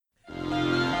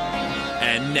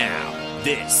And now,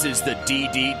 this is the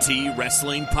DDT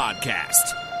Wrestling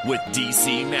Podcast with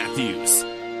DC Matthews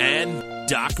and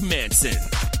Doc Manson.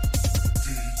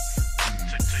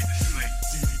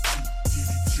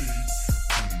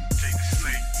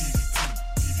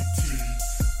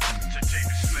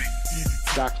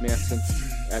 Doc Manson,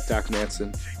 at Doc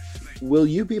Manson. Will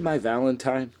you be my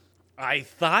Valentine? I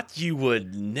thought you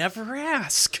would never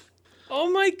ask. Oh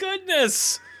my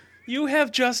goodness. You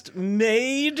have just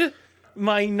made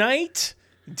my night.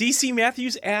 DC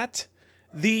Matthews at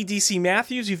the DC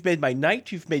Matthews. You've made my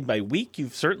night. You've made my week.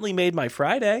 You've certainly made my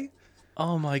Friday.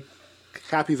 Oh my.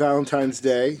 Happy Valentine's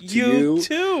Day to you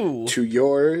too. To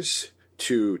yours,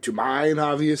 to mine,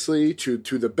 obviously, to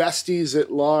the besties at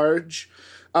large.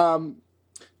 And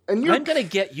you're... I'm going to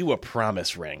get you a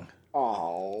promise ring.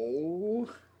 Oh.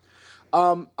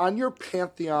 On your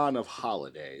pantheon of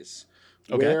holidays,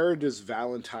 okay, where does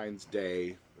Valentine's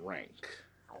Day rank?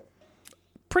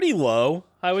 Pretty low,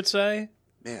 I would say.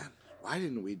 Man, why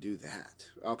didn't we do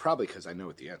that? Probably because I know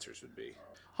what the answers would be.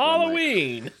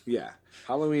 Halloween. Yeah.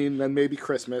 Halloween, then maybe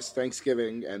Christmas,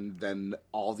 Thanksgiving, and then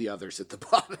all the others at the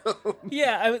bottom.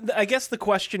 Yeah, I guess the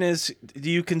question is,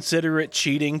 do you consider it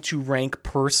cheating to rank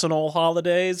personal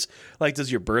holidays? Like,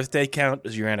 does your birthday count?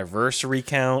 Does your anniversary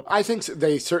count? I think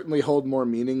they certainly hold more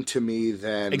meaning to me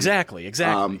than... Exactly. The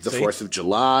 4th of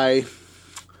July,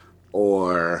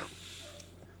 or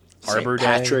Arbor St.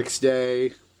 Patrick's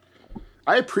Day.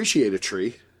 I appreciate a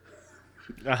tree.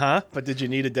 Uh-huh, but did you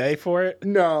need a day for it?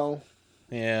 No.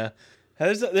 Yeah.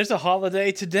 There's a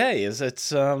holiday today. It's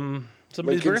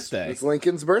somebody's birthday. It's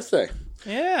Lincoln's birthday.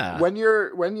 Yeah. When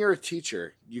you're a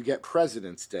teacher, you get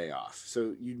President's Day off.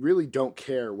 So you really don't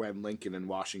care when Lincoln and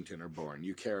Washington are born.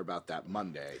 You care about that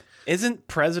Monday. Isn't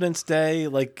President's Day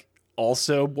like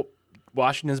also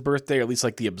Washington's birthday, or at least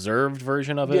like the observed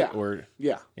version of it? Yeah. Or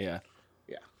yeah. Yeah.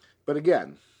 Yeah. But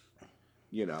again,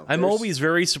 you know, I'm always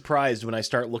very surprised when I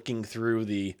start looking through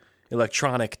the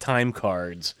electronic time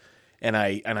cards and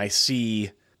I see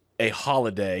a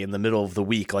holiday in the middle of the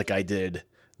week like I did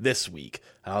this week.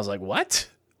 I was like, what?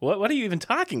 What are you even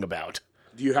talking about?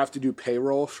 Do you have to do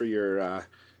payroll for your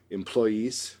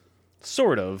employees?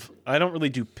 Sort of. I don't really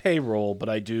do payroll, but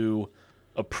I do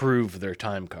approve their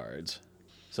time cards.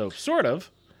 So, sort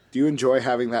of. Do you enjoy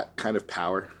having that kind of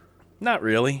power? Not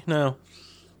really, no.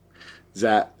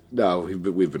 No,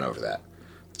 we've been over that.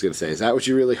 I was going to say, is that what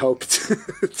you really hoped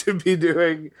to be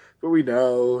doing? But we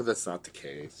know that's not the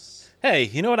case. Hey,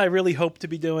 you know what I really hope to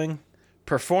be doing?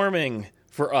 Performing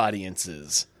for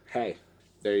audiences. Hey,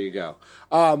 there you go.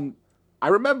 I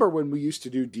remember when we used to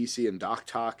do DC and Doc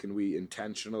Talk, and we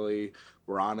intentionally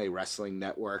were on a wrestling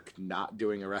network, not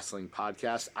doing a wrestling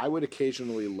podcast. I would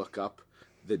occasionally look up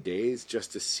the days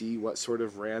just to see what sort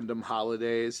of random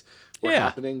holidays were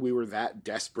happening. We were that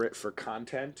desperate for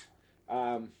content.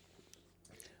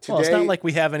 Today, well, it's not like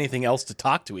we have anything else to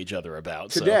talk to each other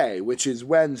about. Today, which is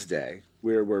Wednesday,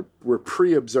 we're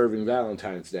pre-observing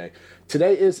Valentine's Day.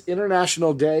 Today is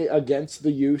International Day Against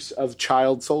the Use of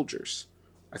Child Soldiers.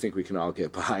 I think we can all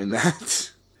get behind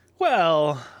that.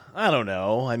 Well, I don't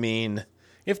know. I mean,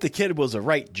 if the kid was a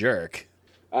right jerk.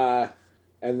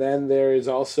 And then there is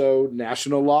also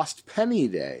National Lost Penny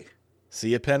Day.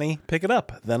 See a penny? Pick it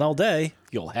up. Then all day,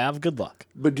 you'll have good luck.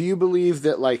 But do you believe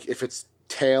that, like, if it's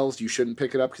tails, you shouldn't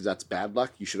pick it up because that's bad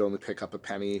luck? You should only pick up a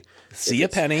penny. See a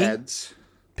penny, heads.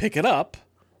 Pick it up,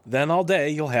 then all day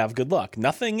you'll have good luck.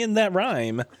 Nothing in that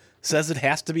rhyme says it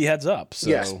has to be heads up. So.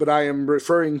 Yes, but I am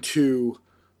referring to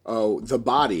The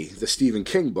Body, the Stephen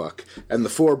King book, and the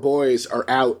four boys are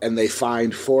out and they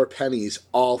find 4 pennies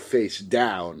all face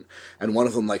down, and one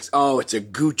of them likes, oh, it's a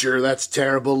goocher, that's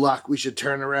terrible luck, we should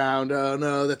turn around, oh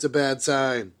no, that's a bad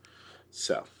sign.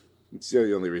 So, it's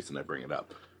the only reason I bring it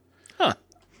up. Huh.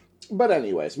 But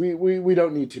anyways, we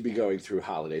don't need to be going through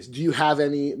holidays. Do you have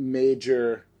any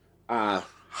major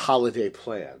holiday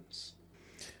plans?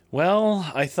 Well,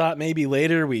 I thought maybe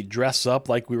later we'd dress up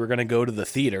like we were going to go to the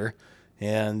theater,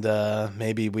 and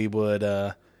maybe we would,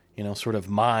 sort of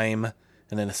mime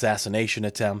an assassination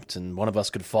attempt, and one of us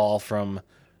could fall from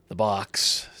the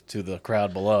box to the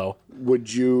crowd below.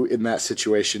 Would you, in that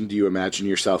situation, do you imagine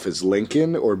yourself as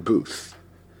Lincoln or Booth?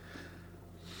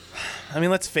 I mean,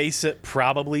 let's face it,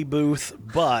 probably Booth,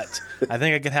 but I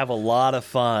think I could have a lot of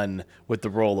fun with the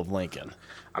role of Lincoln.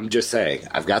 I'm just saying,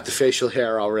 I've got the facial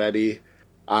hair already.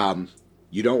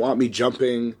 You don't want me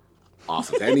jumping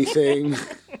off of anything.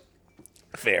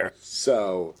 Fair.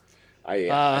 So,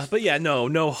 but yeah,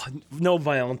 no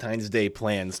Valentine's Day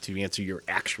plans to answer your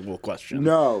actual question.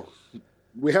 No.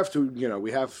 We have to,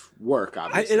 we have work,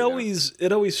 obviously.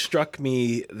 It always struck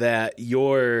me that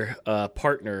your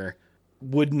partner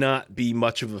would not be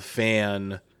much of a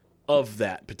fan of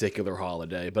that particular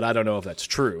holiday, but I don't know if that's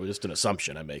true. Just an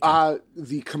assumption I'm making.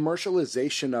 The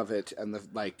commercialization of it and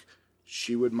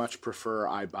she would much prefer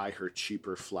I buy her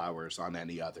cheaper flowers on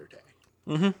any other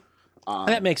day.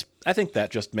 I think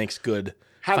that just makes good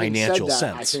Having financial said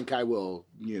that, sense. I think I will,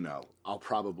 I'll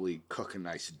probably cook a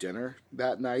nice dinner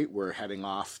that night. We're heading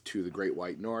off to the Great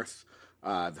White North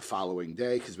the following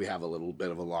day because we have a little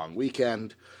bit of a long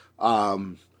weekend.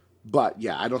 But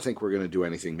yeah, I don't think we're going to do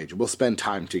anything major. We'll spend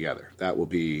time together. That will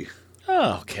be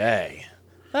Okay.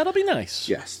 That'll be nice.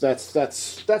 yes.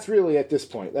 That's really at this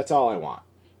point. That's all I want.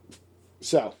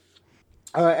 So,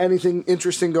 anything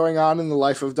interesting going on in the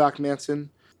life of Doc Manson?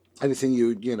 Anything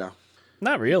you know?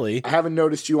 Not really. I haven't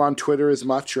noticed you on Twitter as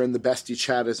much or in the Bestie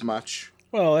chat as much.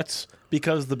 Well, that's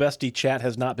because the Bestie chat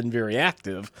has not been very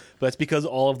active, but it's because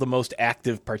all of the most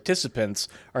active participants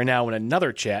are now in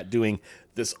another chat doing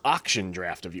this auction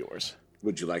draft of yours.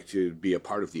 Would you like to be a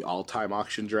part of the all-time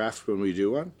auction draft when we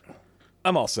do one?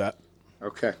 I'm all set.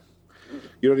 Okay.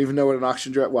 You don't even know what an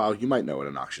auction draft... Well, you might know what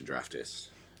an auction draft is.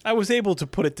 I was able to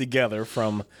put it together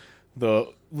from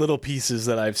the little pieces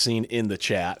that I've seen in the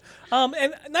chat.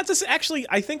 And not to say, actually,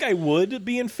 I think I would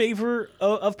be in favor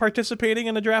of participating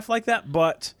in a draft like that,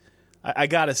 but I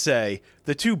gotta say,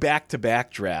 the two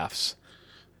back-to-back drafts...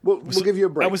 We'll give you a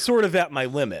break. I was sort of at my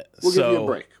limit. We'll give you a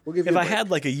break. If I had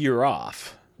like a year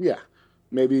off... Yeah.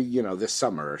 Maybe, this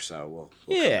summer or so we'll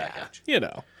come back at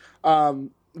you.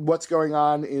 What's going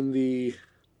on in the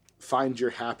Find Your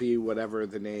Happy, whatever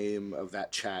the name of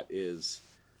that chat is?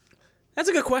 That's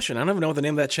a good question. I don't even know what the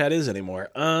name of that chat is anymore.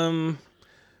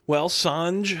 Well,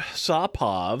 Sanj saw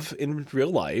Pav in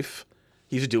real life.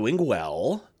 He's doing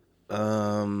well.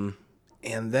 And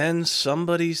then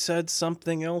somebody said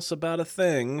something else about a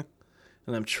thing,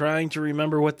 and I'm trying to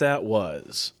remember what that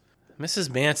was.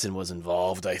 Mrs. Manson was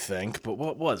involved, I think, but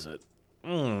what was it?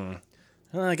 Well,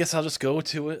 I guess I'll just go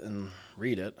to it and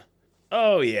read it.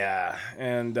 Oh, yeah.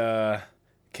 And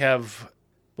Kev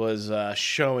was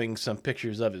showing some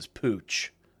pictures of his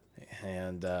pooch.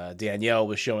 And Danielle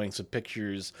was showing some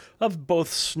pictures of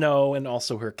both Snow and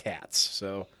also her cats.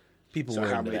 So people were into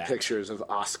that. So how many pictures of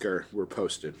Oscar were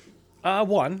posted?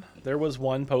 One. There was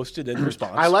one posted in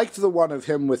response. I liked the one of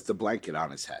him with the blanket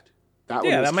on his head. That one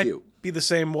was that cute. might be the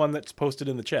same one that's posted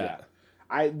in the chat.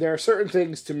 Yeah. There are certain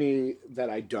things to me that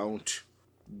I don't...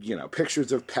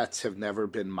 pictures of pets have never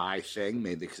been my thing,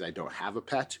 mainly because I don't have a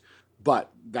pet.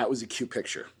 But that was a cute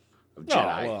picture of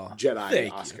Jedi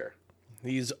and Oscar.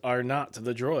 These are not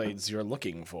the droids you're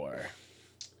looking for.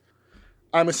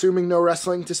 I'm assuming no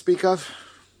wrestling to speak of?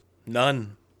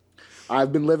 None.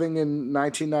 I've been living in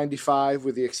 1995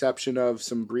 with the exception of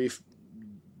some brief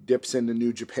dips into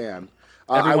New Japan.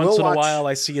 Every once in a while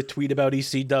I see a tweet about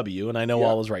ECW, and I know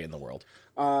all is right in the world.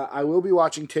 I will be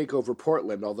watching TakeOver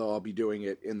Portland, although I'll be doing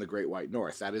it in the Great White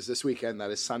North. That is this weekend. That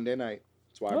is Sunday night.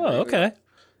 That's why okay.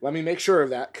 Let me make sure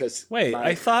of that, because... Wait,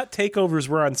 I thought takeovers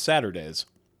were on Saturdays.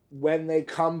 When they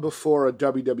come before a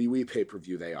WWE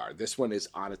pay-per-view, they are. This one is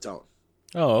on its own.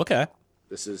 Oh, okay.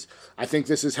 I think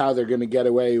this is how they're going to get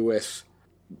away with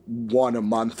one a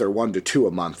month or 1 to 2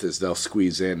 a month, is they'll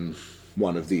squeeze in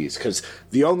one of these. Because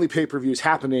the only pay-per-views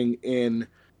happening in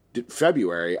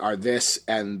February are this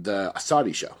and the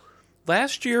Saudi show.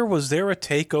 Last year, was there a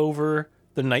takeover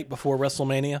the night before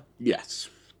WrestleMania? Yes.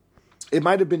 It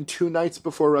might have been 2 nights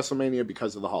before WrestleMania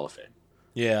because of the Hall of Fame.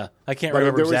 Yeah, I can't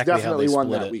remember exactly how they split it. There was definitely one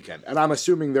that weekend, and I'm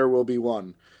assuming there will be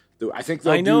one. I think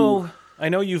they'll I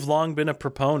know you've long been a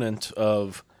proponent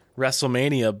of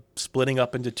WrestleMania splitting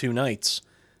up into 2 nights.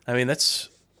 I mean,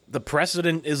 the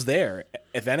precedent is there.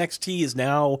 If NXT is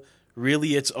now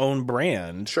really its own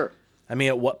brand, sure. I mean,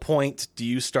 at what point do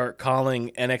you start calling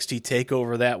NXT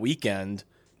TakeOver that weekend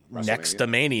next to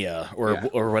Mania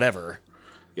or whatever?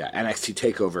 Yeah, NXT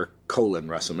TakeOver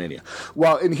 :WrestleMania.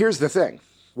 Well, and here's the thing.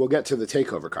 We'll get to the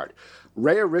TakeOver card.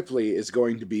 Rhea Ripley is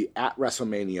going to be at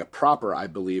WrestleMania proper, I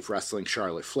believe, wrestling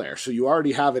Charlotte Flair. So you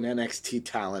already have an NXT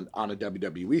talent on a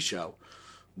WWE show.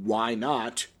 Why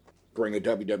not bring a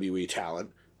WWE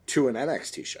talent to an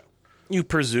NXT show? You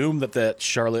presume that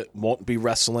Charlotte won't be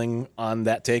wrestling on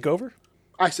that TakeOver?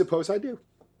 I suppose I do.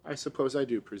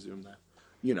 Presume that.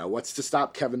 What's to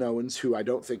stop Kevin Owens, who I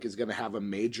don't think is going to have a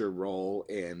major role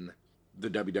in the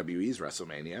WWE's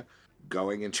WrestleMania,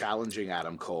 going and challenging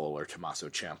Adam Cole or Tommaso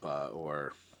Ciampa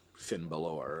or Finn Balor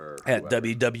or at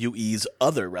WWE's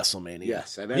other WrestleMania.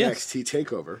 Yes, at NXT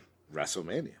TakeOver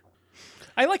WrestleMania.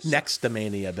 I like Next to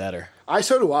Mania better.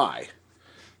 So do I.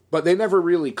 But they never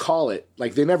really call it,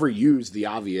 they never use the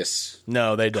obvious.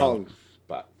 No, they don't.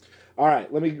 But all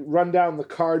right, let me run down the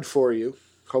card for you.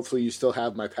 Hopefully you still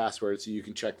have my password so you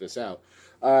can check this out.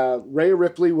 Rhea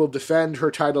Ripley will defend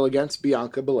her title against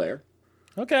Bianca Belair.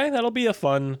 Okay, that'll be a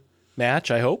fun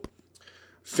match, I hope.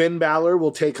 Finn Balor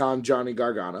will take on Johnny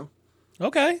Gargano.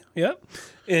 Okay, yep.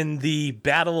 In the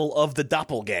Battle of the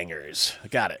Doppelgangers.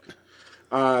 Got it.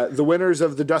 The winners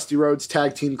of the Dusty Rhodes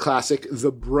Tag Team Classic,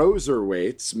 the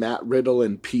Broserweights, Matt Riddle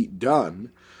and Pete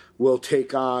Dunne, will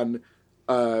take on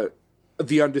the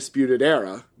Undisputed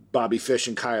Era, Bobby Fish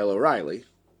and Kyle O'Reilly.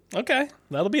 Okay,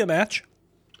 that'll be a match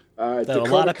that a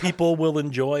lot of people will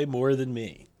enjoy more than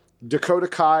me. Dakota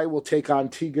Kai will take on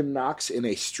Tegan Nox in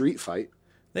a street fight.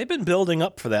 They've been building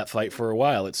up for that fight for a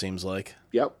while, it seems like.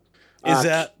 Yep. Is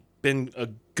that been a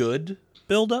good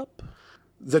build-up?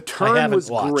 The turn was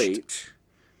great.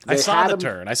 I saw the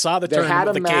turn with the cages, They had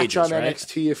a match on right?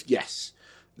 NXT. Yes.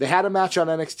 They had a match on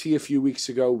NXT a few weeks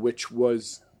ago, which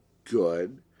was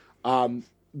good.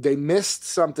 They missed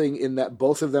something in that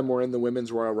both of them were in the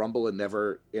Women's Royal Rumble and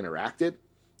never interacted.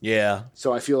 Yeah.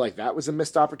 So I feel like that was a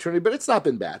missed opportunity, but it's not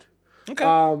been bad.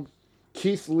 Okay.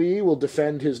 Keith Lee will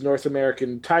defend his North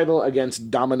American title against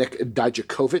Dominik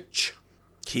Dijakovic.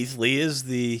 Keith Lee is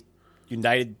the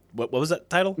United... What was that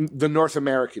title? The North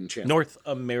American champion. North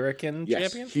American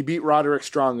champion? He beat Roderick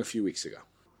Strong a few weeks ago.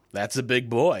 That's a big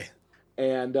boy.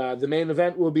 And the main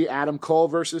event will be Adam Cole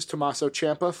versus Tommaso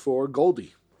Ciampa for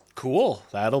Goldie. Cool.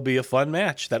 That'll be a fun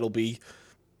match. That'll be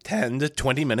 10 to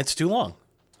 20 minutes too long.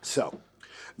 So,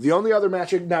 the only other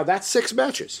match... Now, that's 6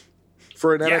 matches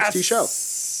for an NXT show.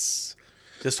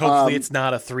 Just hopefully it's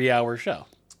not a 3-hour show.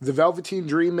 The Velveteen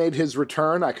Dream made his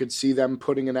return. I could see them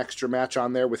putting an extra match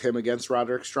on there with him against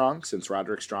Roderick Strong, since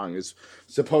Roderick Strong is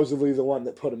supposedly the one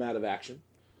that put him out of action.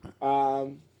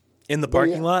 In the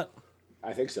parking lot?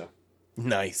 I think so.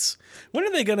 Nice. When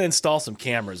are they going to install some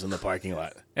cameras in the parking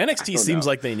lot? NXT seems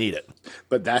like they need it.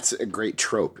 But that's a great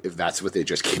trope if that's what they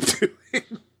just keep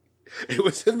doing. It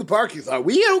was in the parking lot.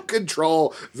 We don't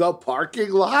control the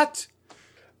parking lot.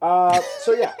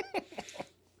 So, yeah.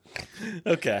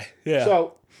 Okay, yeah.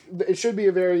 So, it should be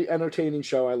a very entertaining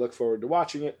show. I look forward to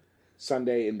watching it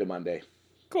Sunday into Monday.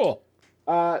 Cool.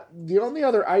 The only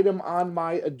other item on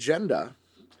my agenda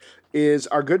is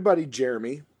our good buddy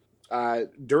Jeremy,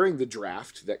 during the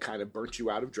draft that kind of burnt you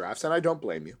out of drafts, and I don't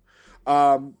blame you.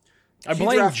 I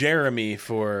blame Jeremy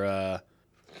for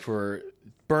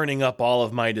burning up all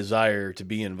of my desire to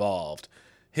be involved.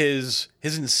 His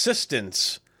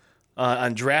insistence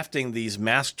on drafting these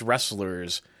masked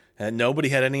wrestlers and nobody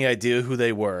had any idea who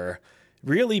they were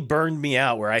really burned me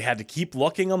out, where I had to keep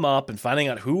looking them up and finding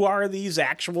out who are these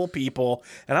actual people.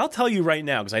 And I'll tell you right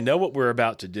now, because I know what we're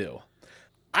about to do.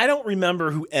 I don't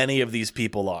remember who any of these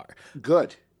people are.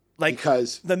 Good.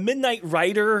 Because the Midnight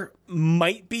Rider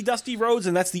might be Dusty Rhodes,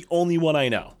 and that's the only one I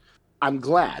know. I'm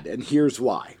glad, and here's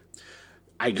why.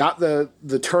 I got the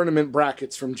tournament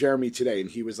brackets from Jeremy today, and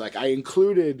he was like, I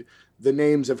included the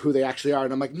names of who they actually are.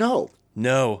 And I'm like, no.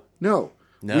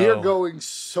 We are going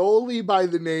solely by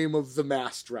the name of the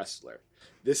masked wrestler.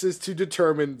 This is to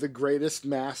determine the greatest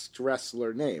masked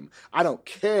wrestler name. I don't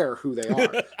care who they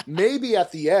are. Maybe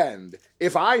at the end,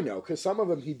 if I know, because some of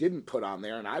them he didn't put on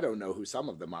there, and I don't know who some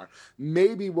of them are,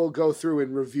 maybe we'll go through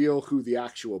and reveal who the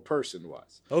actual person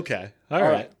was. Okay. All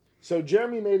right. So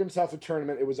Jeremy made himself a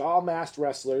tournament. It was all masked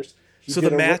wrestlers. So the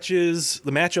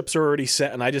matchups are already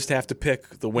set, and I just have to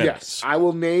pick the winners. Yes. I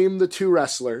will name the 2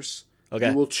 wrestlers. Okay.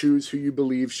 You will choose who you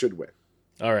believe should win.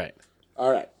 All right.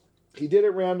 He did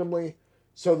it randomly.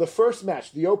 So the first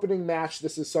match, the opening match,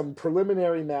 this is some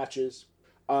preliminary matches.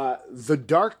 The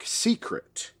Dark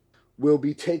Secret will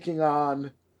be taking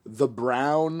on the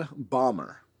Brown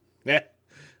Bomber. Yeah.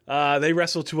 They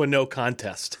wrestle to a no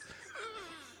contest.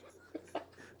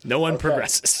 No one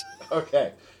progresses.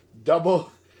 Okay.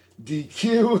 Double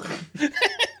DQ.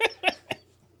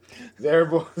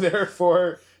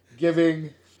 Therefore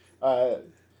giving...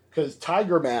 because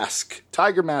Tiger Mask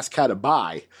had a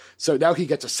bye, so now he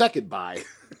gets a second bye.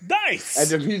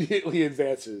 Nice! And immediately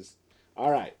advances. All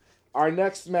right. Our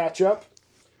next matchup,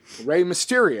 Rey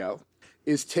Mysterio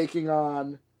is taking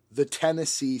on the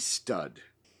Tennessee Stud.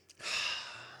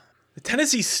 The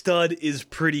Tennessee Stud is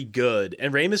pretty good,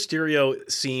 and Rey Mysterio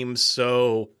seems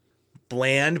so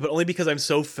bland, but only because I'm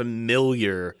so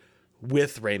familiar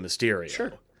with Rey Mysterio.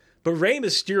 Sure. But Rey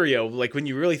Mysterio, like, when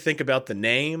you really think about the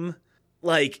name,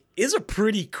 like, is a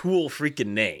pretty cool freaking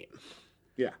name.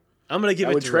 Yeah. I'm going to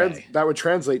give it to Rey. That would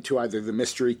translate to either the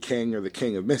Mystery King or the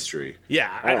King of Mystery.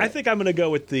 Yeah, I think I'm going to go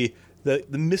with the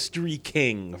Mystery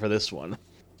King for this one.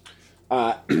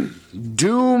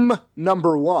 Doom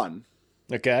number 1.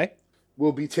 Okay.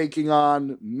 Will be taking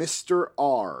on Mr.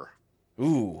 R.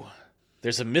 Ooh,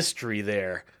 there's a mystery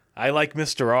there. I like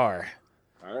Mr. R.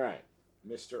 All right,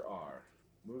 Mr. R.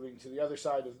 Moving to the other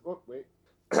side of... Oh, wait.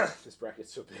 This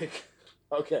bracket's so big.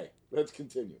 Okay, let's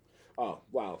continue. Oh,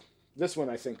 wow. This one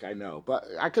I think I know, but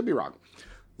I could be wrong.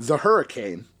 The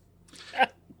Hurricane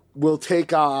will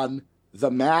take on the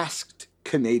Masked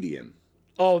Canadian.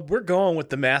 Oh, we're going with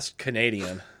the Masked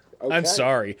Canadian. Okay. I'm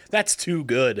sorry. That's too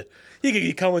good. He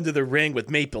could come into the ring with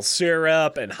maple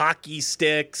syrup and hockey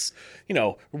sticks,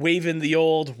 waving the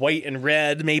old white and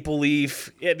red maple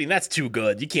leaf. I mean, that's too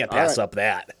good. You can't pass up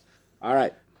that. All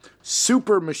right.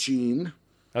 Super Machine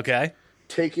Okay.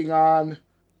 taking on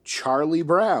Charlie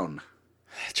Brown.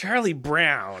 Charlie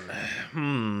Brown.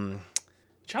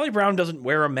 Charlie Brown doesn't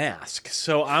wear a mask,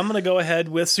 so I'm going to go ahead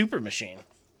with Super Machine.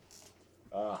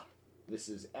 This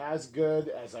is as good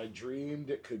as I dreamed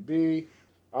it could be.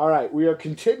 All right, we are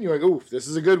continuing. Ooh, this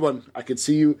is a good one. I could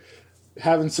see you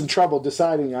having some trouble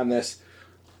deciding on this.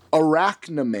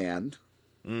 Arachnaman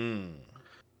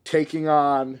taking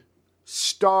on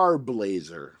Star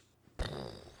Blazer.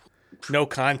 No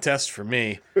contest for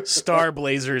me. Star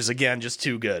Blazer is, again, just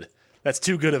too good. That's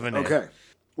too good of a name. Okay.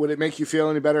 Would it make you feel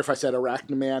any better if I said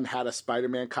Arachnaman had a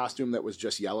Spider-Man costume that was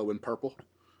just yellow and purple?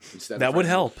 That would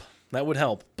help. That would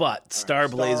help. But Star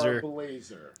Blazer, Star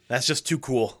Blazer. That's just too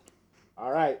cool.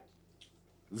 All right.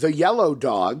 The Yellow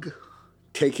Dog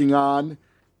taking on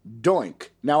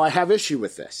Doink. Now, I have issue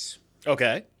with this.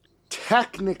 Okay.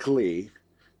 Technically,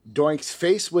 Doink's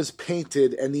face was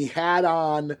painted and he had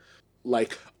on,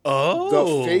 like,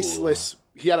 the faceless...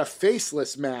 He had a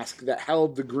faceless mask that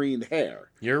held the green hair.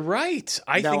 You're right.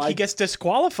 I think he gets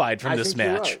disqualified from this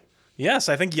match. Right. Yes,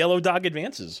 I think Yellow Dog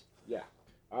advances. Yeah.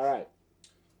 All right.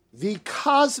 The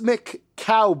Cosmic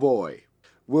Cowboy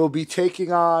will be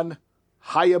taking on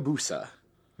Hayabusa.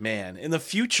 Man, in the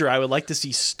future, I would like to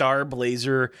see Star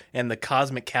Blazer and the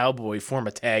Cosmic Cowboy form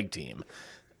a tag team.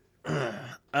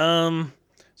 So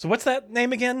what's that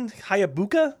name again?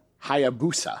 Hayabusa.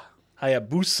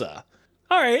 Hayabusa.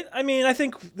 All right. I mean, I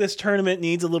think this tournament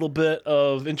needs a little bit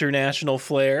of international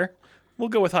flair. We'll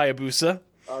go with Hayabusa.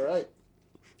 All right.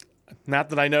 Not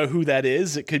that I know who that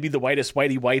is. It could be the whitest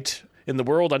whitey white in the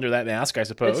world under that mask, I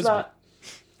suppose. It's not.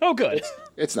 Oh, good.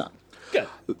 It's not. Good.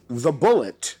 The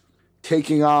Bullet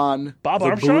taking on... Bob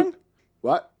Armstrong?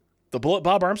 What? The Bullet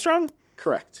Bob Armstrong?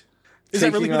 Correct. Is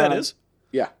that really who that is?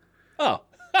 Yeah. Oh.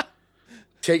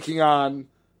 Taking on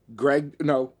Greg...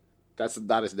 No, that's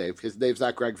not his name. His name's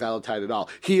not Greg Valentine at all.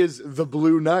 He is the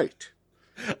Blue Knight.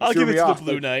 I'll give it to the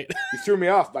Blue Knight. You threw me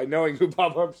off by knowing who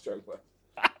Bob Armstrong was.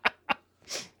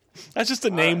 That's just a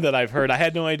name that I've heard. I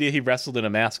had no idea he wrestled in a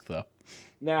mask, though.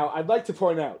 Now, I'd like to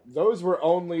point out, those were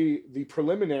only the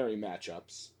preliminary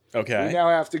matchups. Okay. We now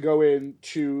have to go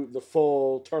into the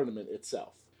full tournament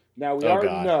itself. Now, we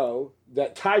already know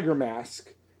that Tiger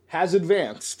Mask has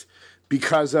advanced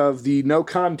because of the no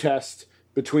contest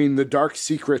between the Dark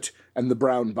Secret and the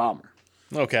Brown Bomber.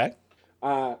 Okay.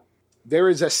 There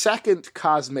is a second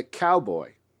Cosmic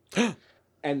Cowboy,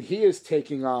 and he is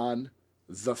taking on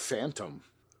the Phantom.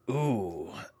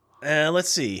 Ooh. Let's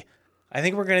see. I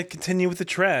think we're going to continue with the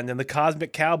trend, and the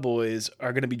Cosmic Cowboys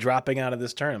are going to be dropping out of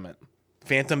this tournament.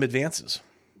 Phantom advances.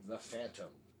 The Phantom.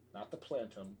 Not the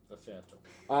Plantum, the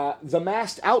Phantom. The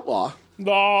Masked Outlaw.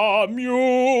 The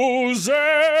music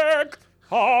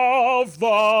of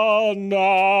the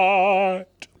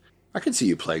night. I can see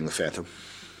you playing the Phantom.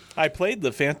 I played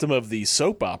the Phantom of the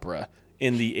soap opera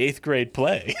in the 8th grade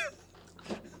play.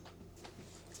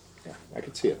 Yeah, I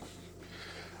can see it.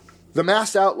 The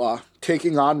Masked Outlaw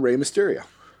taking on Rey Mysterio.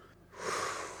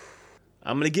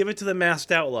 I'm going to give it to the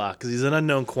Masked Outlaw because he's an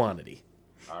unknown quantity.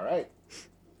 All right.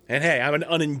 And hey, I'm an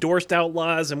unendorsed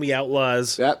outlaws, and we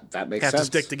outlaws That makes sense. have to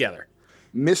stick together.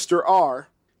 Mr. R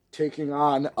taking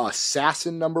on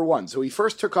Assassin number 1. So he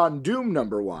first took on Doom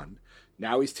number 1.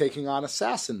 Now he's taking on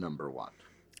Assassin number 1.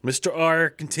 Mr. R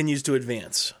continues to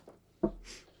advance.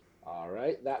 All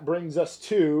right. That brings us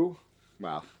to,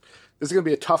 well, this is going to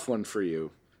be a tough one for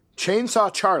you.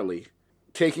 Chainsaw Charlie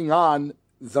taking on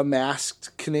the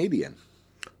Masked Canadian.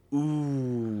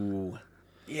 Ooh.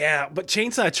 Yeah, but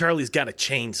Chainsaw Charlie's got a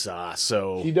chainsaw,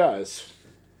 so... He does.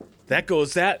 That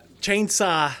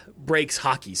chainsaw breaks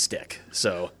hockey stick,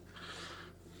 so...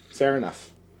 Fair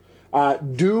enough.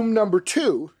 Doom number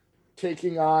 2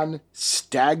 taking on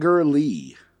Stagger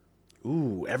Lee.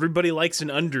 Ooh, everybody likes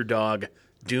an underdog.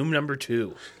 Doom number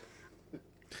 2.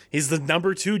 He's the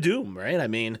number 2 Doom, right? I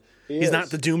mean, he's not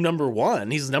the Doom number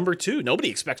 1. He's number 2. Nobody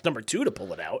expects number 2 to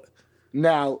pull it out.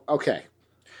 Now, okay.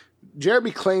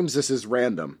 Jeremy claims this is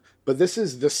random, but this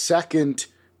is the second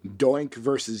Doink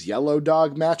versus Yellow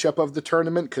Dog matchup of the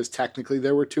tournament, because technically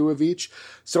there were 2 of each.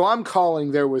 So I'm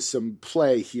calling there was some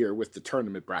play here with the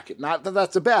tournament bracket. Not that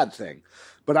that's a bad thing,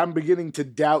 but I'm beginning to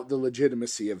doubt the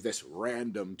legitimacy of this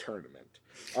random tournament.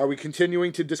 Are we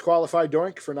continuing to disqualify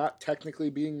Doink for not technically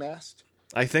being masked?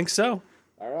 I think so.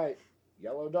 All right.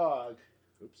 Yellow Dog.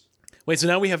 Oops. Wait, so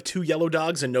now we have 2 Yellow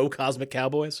Dogs and no Cosmic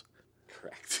Cowboys?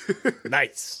 Correct.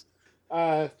 Nice.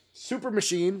 Super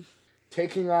Machine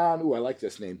taking on, I like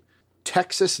this name,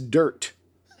 Texas Dirt.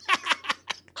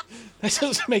 That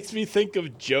just makes me think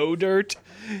of Joe Dirt.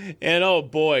 And oh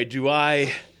boy, do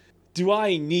I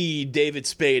need David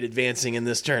Spade advancing in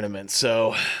this tournament.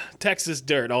 So, Texas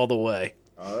Dirt all the way.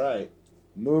 All right.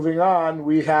 Moving on,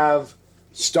 we have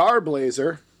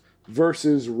Starblazer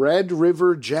versus Red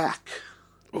River Jack.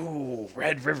 Ooh,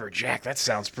 Red River Jack. That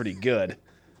sounds pretty good.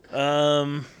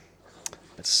 But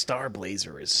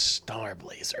Starblazer is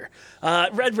Starblazer.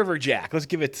 Red River Jack. Let's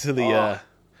give it to the.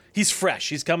 He's fresh.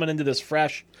 He's coming into this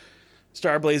fresh.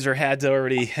 Starblazer had to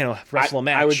already, wrestle a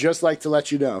match. I would just like to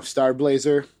let you know,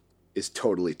 Starblazer is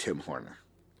totally Tim Horner.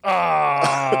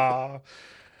 Ah,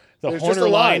 the There's Horner just a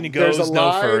line. line goes There's a no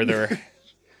line. further.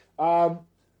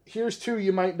 Here's 2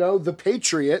 you might know: the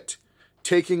Patriot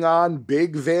taking on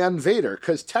Big Van Vader,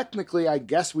 because technically, I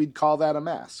guess we'd call that a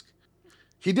mask.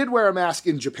 He did wear a mask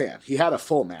in Japan. He had a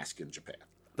full mask in Japan.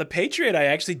 The Patriot, I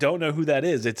actually don't know who that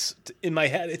is. It's in my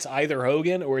head. It's either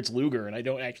Hogan or it's Luger, and I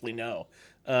don't actually know.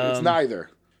 It's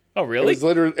neither. Oh, really?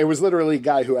 It was literally a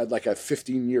guy who had like a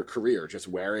 15-year career just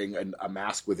wearing a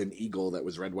mask with an eagle that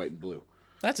was red, white, and blue.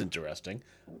 That's interesting.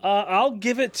 I'll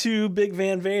give it to Big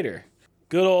Van Vader.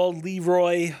 Good old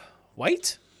Leroy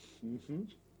White? Mm-hmm.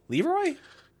 Leroy?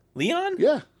 Leon?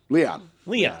 Yeah, Leon.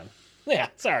 Yeah,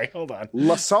 sorry, hold on.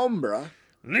 La Sombra.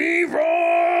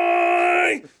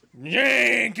 Leroy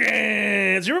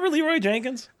Jenkins! You remember Leroy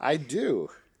Jenkins? I do.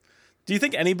 Do you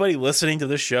think anybody listening to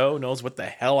this show knows what the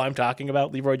hell I'm talking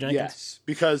about, Leroy Jenkins? Yes,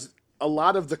 because a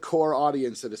lot of the core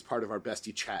audience that is part of our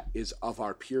Bestie Chat is of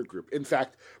our peer group. In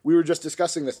fact, we were just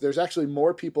discussing this. There's actually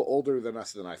more people older than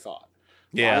us than I thought.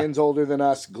 Yeah. Ryan's older than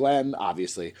us. Glenn,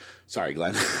 obviously. Sorry,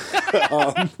 Glenn.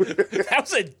 That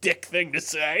was a dick thing to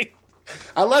say.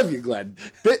 I love you, Glenn.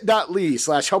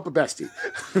 bit.ly/helpabestie.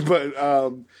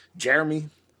 But Jeremy.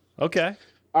 Okay.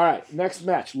 All right, next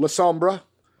match. La Sombra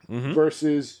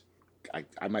versus,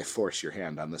 I might force your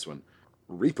hand on this one,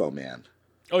 Repo Man.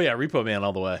 Oh, yeah, Repo Man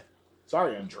all the way.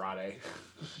 Sorry, Andrade.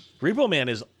 Repo Man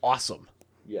is awesome.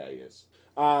 Yeah, he is.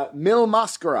 Mil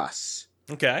Mascaras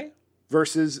Okay.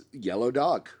 versus Yellow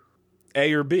Dog.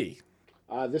 A or B?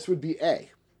 This would be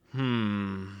A.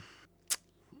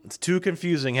 It's too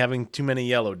confusing having too many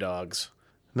Yellow Dogs.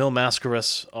 Mil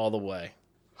Mascaras all the way.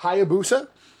 Hayabusa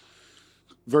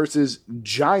versus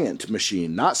Giant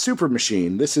Machine. Not Super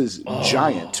Machine. This is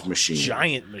Giant Machine.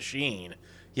 Giant Machine.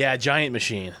 Yeah, Giant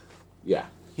Machine. Yeah,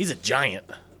 He's a giant.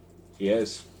 he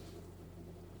is.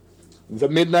 The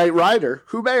Midnight Rider,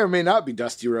 who may or may not be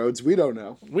Dusty Rhodes, we don't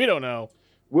know, We don't know.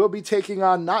 will be taking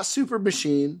on not Super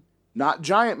Machine, not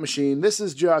Giant Machine. This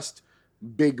is just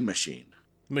Big Machine.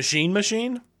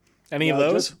 Machine? Any of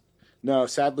No, those? No,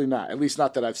 sadly not. At least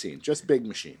not that I've seen. Just Big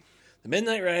Machine. The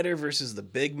Midnight Rider versus the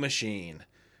Big Machine.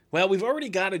 Well, we've already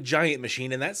got a Giant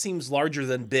Machine, and that seems larger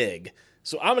than big.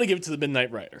 So I'm going to give it to the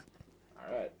Midnight Rider.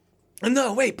 All right.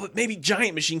 No, wait, but maybe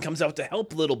Giant Machine comes out to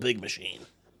help Little Big Machine.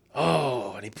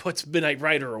 Oh, and he puts Midnight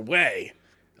Rider away.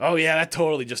 Oh, yeah, that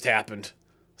totally just happened.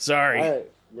 Sorry. All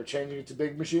right. We're changing it to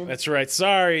Big Machine? That's right.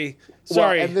 Sorry.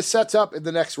 Well, and this sets up in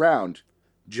the next round.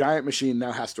 Giant Machine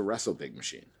now has to wrestle Big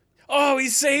Machine. Oh, he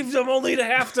saved him only to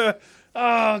have to...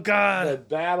 Oh, The God.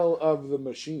 Battle of the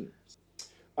Machines.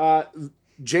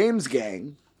 James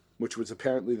Gang, which was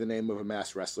apparently the name of a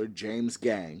masked wrestler, James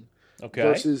Gang, Okay.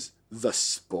 versus The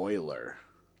Spoiler.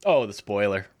 Oh, the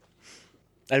spoiler.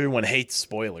 Everyone hates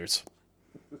spoilers.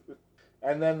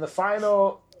 And then the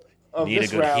final of Need a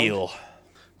this good round, heel.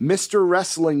 Mr.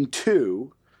 Wrestling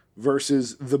 2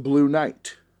 versus The Blue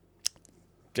Knight.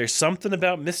 There's something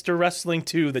about Mr. Wrestling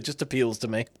 2 that just appeals to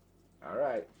me. All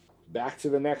right. Back to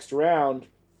the next round.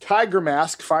 Tiger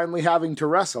Mask finally having to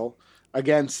wrestle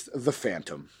against the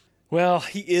Phantom. Well,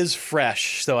 he is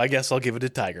fresh, so I guess I'll give it a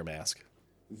Tiger Mask.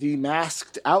 The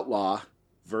Masked Outlaw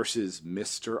versus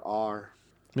Mr. R.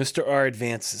 Mr. R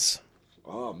advances.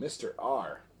 Oh, Mr.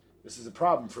 R. This is a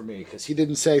problem for me because he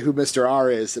didn't say who Mr. R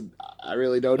is. And I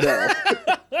really don't know.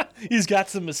 He's got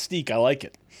some mystique. I like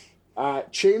it.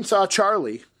 Chainsaw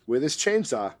Charlie with his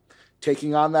chainsaw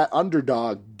taking on that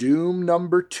underdog, Doom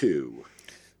number 2.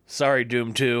 Sorry,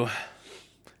 Doom 2.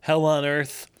 Hell on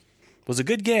Earth was a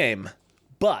good game,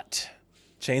 but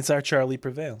Chainsaw Charlie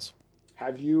prevails.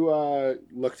 Have you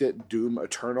looked at Doom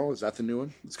Eternal? Is that the new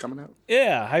one that's coming out?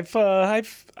 Yeah, I've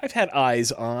had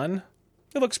eyes on.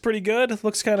 It looks pretty good. It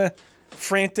looks kind of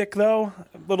frantic though,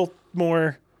 a little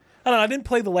more. I don't know. I didn't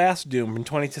play the last Doom in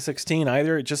 2016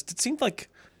 either. It seemed like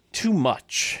too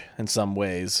much in some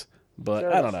ways, but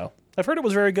I don't know. I've heard it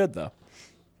was very good though.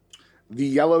 The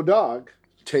Yellow Dog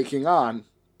taking on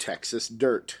Texas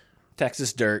Dirt.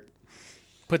 Texas Dirt.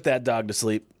 Put that dog to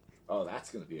sleep. Oh,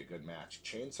 that's going to be a good match.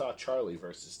 Chainsaw Charlie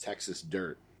versus Texas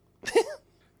Dirt.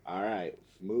 All right,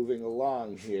 moving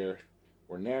along here.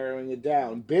 We're narrowing it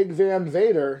down. Big Van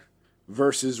Vader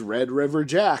versus Red River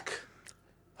Jack.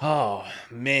 Oh,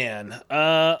 man.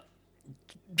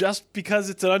 Just because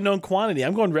it's an unknown quantity,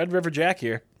 I'm going Red River Jack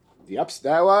here. The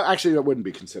upset. Well, actually, that wouldn't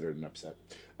be considered an upset.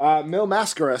 Mil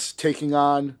Mascaras taking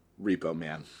on Repo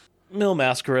Man. Mil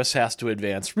Mascaras has to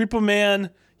advance. Repo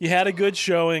Man, you had a good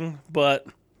showing, but...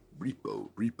 Repo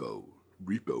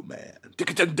Man.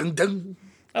 Ding-a-ding-ding-ding.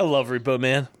 I love Repo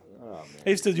Man. Oh, man. I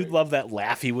used to love that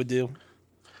laugh he would do.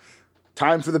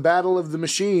 Time for the Battle of the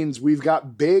Machines. We've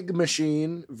got Big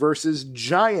Machine versus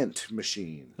Giant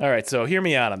Machine. All right, so hear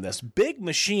me out on this. Big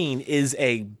Machine is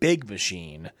a big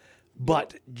machine,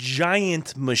 but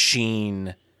Giant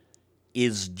Machine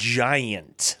is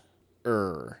giant-er.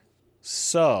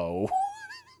 So,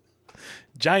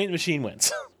 Giant Machine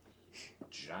wins.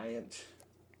 Giant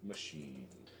Machine.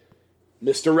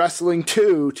 Mr. Wrestling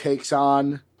 2 takes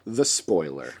on the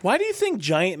Spoiler. Why do you think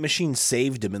Giant Machine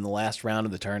saved him in the last round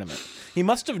of the tournament? He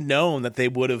must have known that they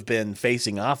would have been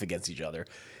facing off against each other.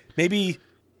 Maybe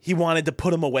he wanted to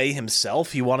put him away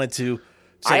himself. He wanted to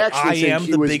say, I am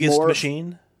the biggest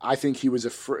machine. I think he was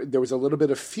there was a little bit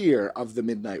of fear of the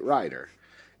Midnight Rider.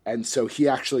 And so he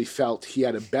actually felt he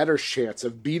had a better chance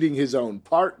of beating his own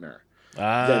partner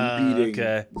than beating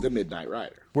the Midnight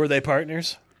Rider. Were they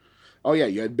partners? Oh, yeah.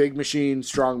 You had Big Machine,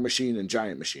 Strong Machine, and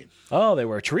Giant Machine. Oh, they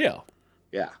were a trio.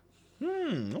 Yeah.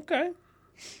 Okay.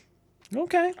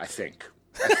 I think.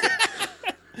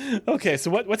 Okay,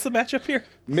 so what's the matchup here?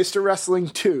 Mr. Wrestling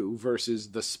 2 versus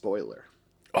the Spoiler.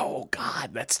 Oh,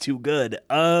 God, that's too good.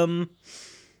 Mr.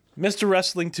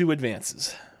 Wrestling 2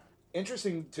 advances.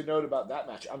 Interesting to note about that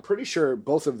match. I'm pretty sure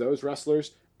both of those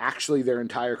wrestlers, actually their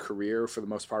entire career, for the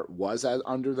most part, was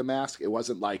under the mask. It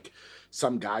wasn't like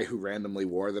some guy who randomly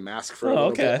wore the mask for a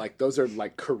little bit. Like, those are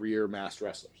like career masked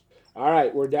wrestlers. All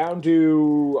right, are we down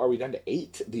to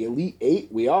 8? The Elite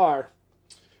 8? We are.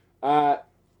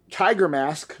 Tiger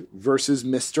Mask versus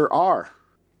Mr. R.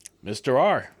 Mr.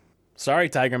 R. Sorry,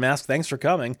 Tiger Mask, thanks for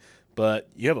coming, but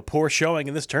you have a poor showing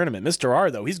in this tournament. Mr.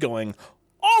 R, though, he's going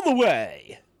all the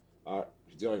way.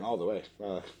 He's going all the way.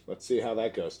 Let's see how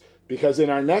that goes. Because in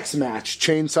our next match,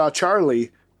 Chainsaw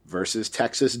Charlie versus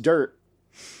Texas Dirt.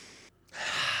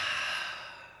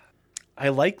 I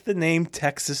like the name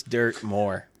Texas Dirt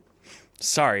more.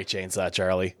 Sorry, Chainsaw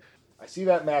Charlie. I see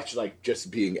that match like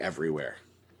just being everywhere.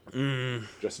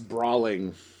 Just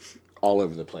brawling all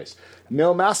over the place.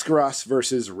 Mil Mascaras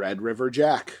versus Red River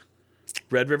Jack.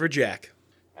 Red River Jack.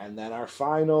 And then our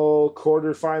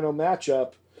quarterfinal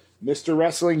matchup, Mr.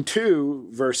 Wrestling 2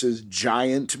 versus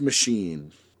Giant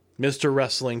Machine. Mr.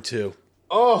 Wrestling 2.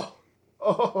 Oh,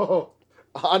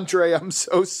 Andre, I'm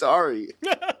so sorry.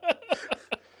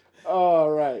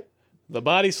 All right. The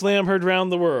body slam heard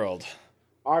round the world.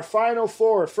 Our final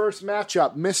four, first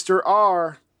matchup, Mr.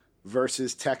 R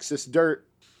versus Texas Dirt.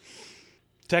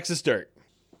 Texas Dirt.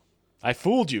 I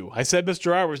fooled you. I said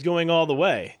Mr. R was going all the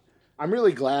way. I'm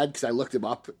really glad because I looked him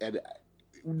up. And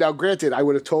now, granted, I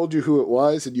would have told you who it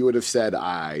was, and you would have said,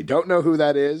 I don't know who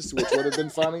that is, which would have been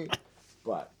funny.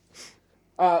 But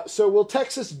so will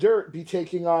Texas Dirt be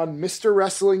taking on Mr.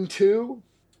 Wrestling 2,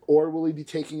 or will he be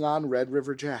taking on Red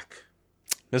River Jack?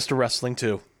 Mr. Wrestling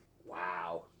 2.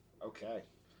 Wow. Okay.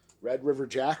 Red River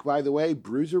Jack, by the way,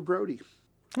 Bruiser Brody.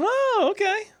 Oh,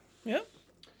 okay. Yep.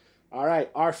 All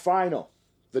right, our final.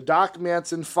 The Doc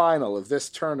Manson final of this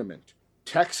tournament.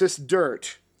 Texas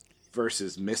Dirt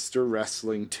versus Mr.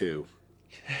 Wrestling 2.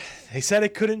 They said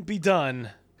it couldn't be done,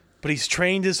 but he's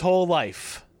trained his whole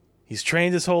life. He's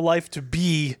trained his whole life to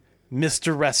be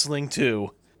Mr. Wrestling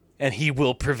 2, and he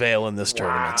will prevail in this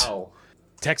tournament. Wow.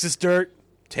 Texas Dirt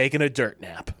taking a dirt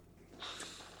nap.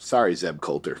 Sorry, Zeb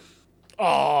Coulter.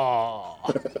 Oh.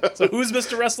 So who's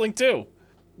Mr. Wrestling 2?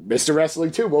 Mr.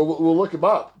 Wrestling 2. We'll look him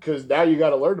up because now you got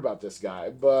to learn about this guy.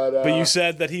 But you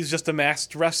said that he's just a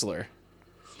masked wrestler.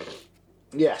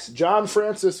 Yes, John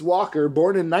Francis Walker,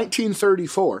 born in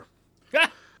 1934.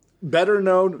 Better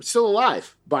known, still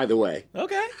alive, by the way.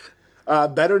 Okay.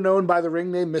 Better known by the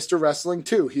ring name Mr. Wrestling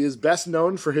 2. He is best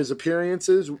known for his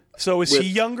appearances. So is he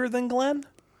younger than Glenn?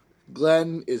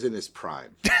 Glenn is in his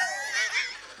prime.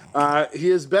 He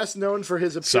is best known for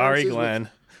his appearances Sorry, Glenn.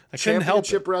 I couldn't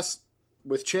help it.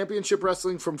 with Championship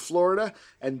Wrestling from Florida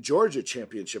and Georgia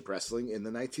Championship Wrestling in the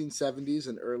 1970s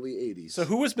and early 80s. So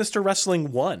who was Mr.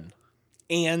 Wrestling 1?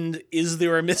 And is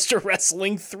there a Mr.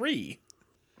 Wrestling 3?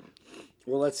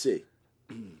 Well, let's see.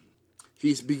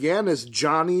 He began as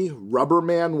Johnny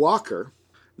Rubberman Walker,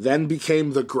 then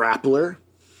became the Grappler,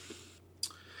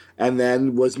 and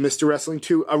then was Mr. Wrestling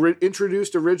 2,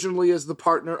 introduced originally as the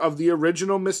partner of the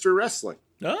original Mr. Wrestling.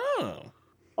 Oh.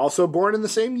 Also born in the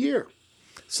same year.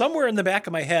 Somewhere in the back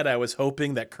of my head, I was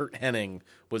hoping that Kurt Hennig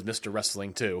was Mr.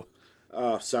 Wrestling 2.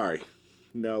 Oh, sorry.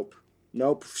 Nope.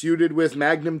 Feuded with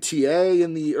Magnum TA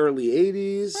in the early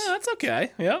 80s. Oh, that's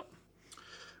okay. Yep.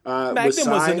 Magnum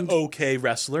was an okay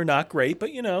wrestler. Not great,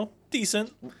 but,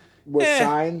 decent.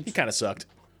 Signed. He kind of sucked.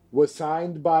 Was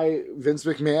signed by Vince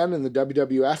McMahon in the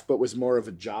WWF, but was more of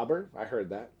a jobber. I heard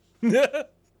that.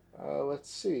 Let's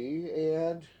see.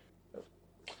 And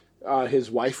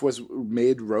his wife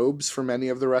made robes for many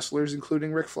of the wrestlers,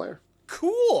 including Ric Flair.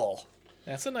 Cool.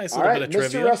 That's a nice little bit of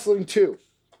trivia. Mr. Wrestling 2.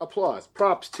 Applause.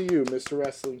 Props to you, Mr.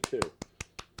 Wrestling 2.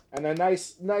 And a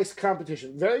nice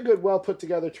competition. Very good, well put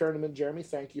together tournament, Jeremy.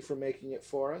 Thank you for making it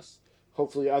for us.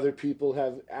 Hopefully other people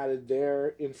have added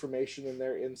their information and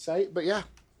their insight. But yeah,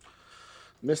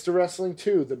 Mr. Wrestling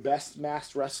 2, the best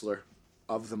masked wrestler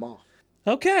of them all.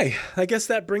 Okay, I guess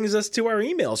that brings us to our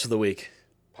emails for the week.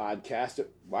 Podcast.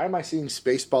 Why am I seeing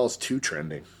Spaceballs 2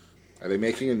 trending? Are they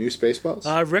making a new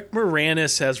Spaceballs? Rick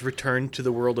Moranis has returned to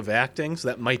the world of acting, so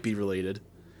that might be related.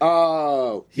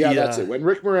 Oh, yeah, that's it. When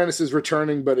Rick Moranis is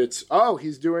returning, but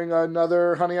he's doing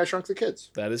another Honey, I Shrunk the Kids.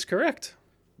 That is correct.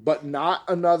 But not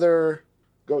another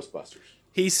Ghostbusters.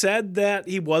 He said that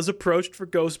he was approached for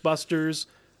Ghostbusters,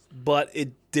 but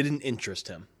it didn't interest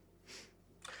him.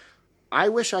 I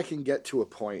wish I can get to a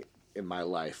point in my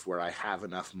life where I have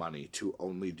enough money to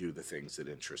only do the things that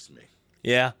interest me.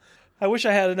 Yeah. I wish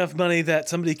I had enough money that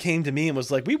somebody came to me and was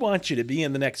like, we want you to be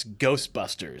in the next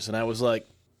Ghostbusters. And I was like,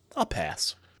 I'll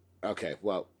pass. Okay,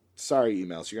 well, sorry,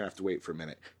 emails. You're going to have to wait for a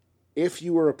minute. If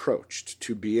you were approached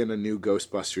to be in a new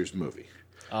Ghostbusters movie,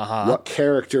 what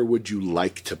character would you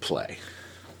like to play?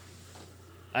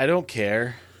 I don't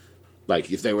care.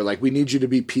 Like, if they were like, we need you to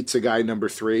be pizza guy number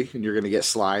 3 and you're going to get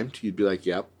slimed, you'd be like,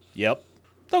 yep. Yep.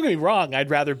 Don't get me wrong, I'd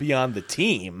rather be on the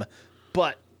team,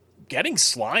 but getting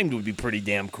slimed would be pretty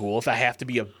damn cool if I have to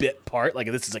be a bit part, like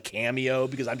if this is a cameo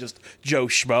because I'm just Joe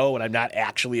Schmo and I'm not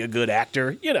actually a good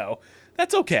actor,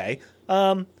 that's okay.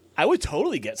 I would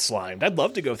totally get slimed. I'd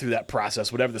love to go through that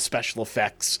process, whatever the special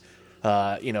effects,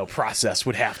 process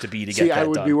would have to be to get that done. See, I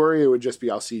would be worried it would just be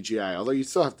all CGI, although they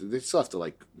still have to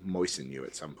like moisten you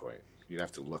at some point. You'd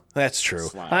have to look. That's true.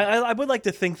 I would like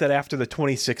to think that after the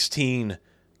 2016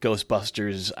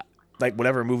 Ghostbusters, like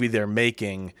whatever movie they're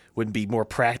making, would be more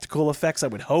practical effects. I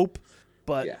would hope,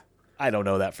 but yeah. I don't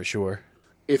know that for sure.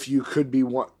 If you could be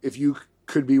one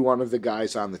of the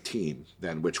guys on the team,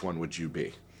 then which one would you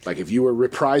be? Like if you were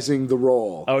reprising the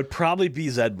role, I would probably be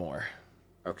Zedmore.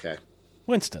 Okay.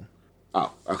 Winston.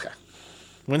 Oh, okay.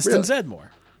 Winston really? Zedmore.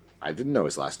 I didn't know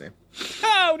his last name.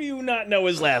 How do you not know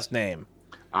his last name?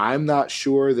 I'm not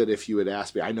sure that if you had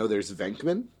asked me. I know there's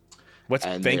Venkman. What's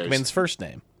Venkman's first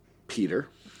name? Peter.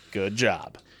 Good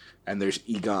job. And there's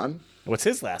Egon. What's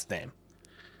his last name?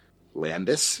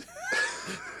 Landis.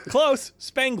 Close.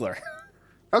 Spangler.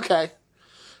 Okay.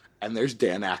 And there's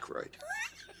Dan Aykroyd.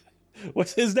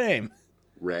 What's his name?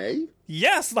 Ray?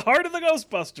 Yes, the heart of the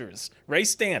Ghostbusters. Ray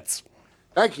Stantz.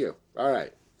 Thank you. All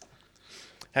right.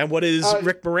 And what is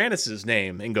Rick Moranis'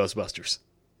 name in Ghostbusters?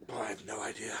 Oh, I have no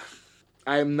idea.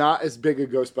 I am not as big a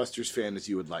Ghostbusters fan as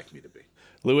you would like me to be.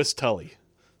 Louis Tully.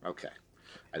 Okay.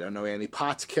 I don't know Annie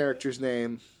Potts' character's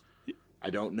name. I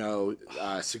don't know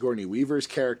Sigourney Weaver's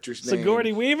character's name.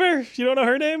 Sigourney Weaver? You don't know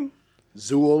her name?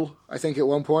 Zool, I think at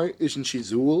one point. Isn't she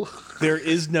Zool? There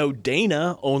is no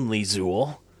Dana, only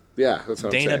Zool. Yeah, that's what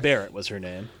I'm saying. Dana Barrett was her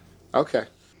name. Okay.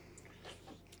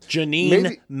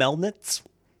 Janine Melnitz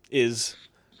is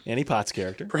Annie Potts'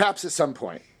 character. Perhaps at some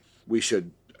point I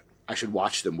should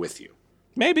watch them with you.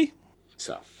 Maybe.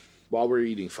 So, while we're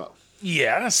eating pho.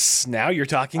 Yes, now you're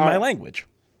talking my language.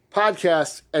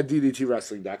 Podcast at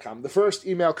ddtwrestling.com. The first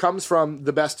email comes from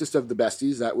the bestest of the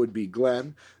besties. That would be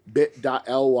Glenn,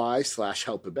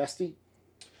 bit.ly/helpabestie.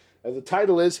 And the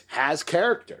title is Has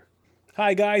Character.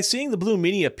 Hi, guys. Seeing the Blue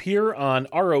Meanie appear on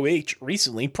ROH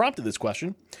recently prompted this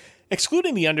question.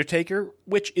 Excluding The Undertaker,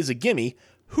 which is a gimme,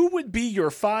 who would be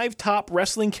your 5 top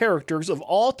wrestling characters of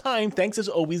all time? Thanks as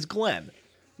always, Glenn.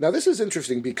 Now, this is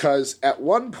interesting because at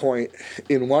one point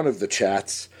in one of the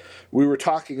chats, we were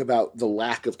talking about the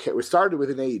lack of... We started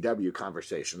with an AEW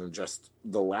conversation and just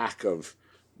the lack of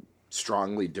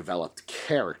strongly developed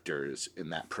characters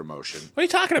in that promotion. What are you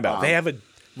talking about? They have a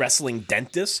wrestling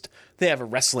dentist. They have a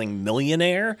wrestling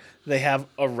millionaire. They have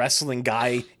a wrestling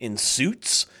guy in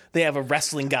suits. They have a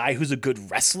wrestling guy who's a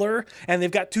good wrestler. And they've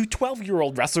got two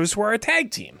 12-year-old wrestlers who are a tag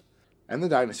team. And the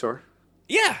dinosaur.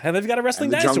 Yeah, and they've got a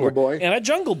wrestling And the dinosaur. Jungle Boy. And a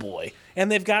Jungle Boy.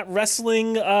 And they've got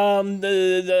wrestling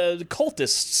the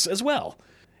cultists as well.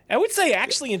 I would say,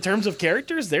 actually, in terms of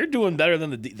characters, they're doing better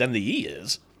than the E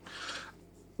is.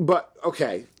 But,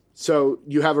 okay, so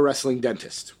you have a wrestling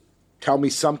dentist. Tell me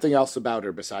something else about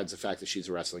her besides the fact that she's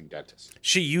a wrestling dentist.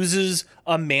 She uses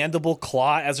a mandible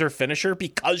claw as her finisher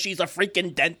because she's a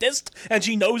freaking dentist and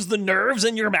she knows the nerves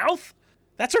in your mouth.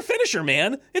 That's her finisher,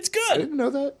 man. It's I good. didn't know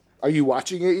that. Are you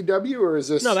watching AEW or is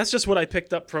this... No, that's just what I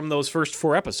picked up from those first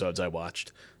 4 episodes I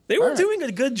watched. They were doing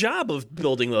a good job of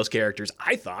building those characters,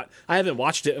 I thought. I haven't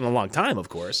watched it in a long time, of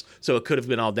course, so it could have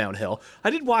been all downhill. I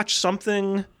did watch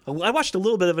something... I watched a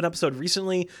little bit of an episode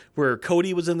recently where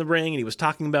Cody was in the ring and he was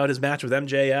talking about his match with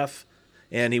MJF,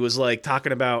 and he was like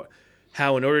talking about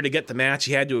how in order to get the match,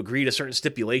 he had to agree to certain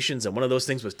stipulations, and one of those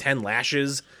things was 10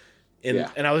 lashes. And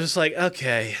I was just like,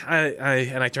 okay.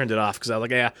 I turned it off because I was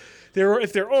like, yeah,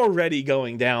 if they're already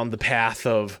going down the path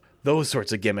of those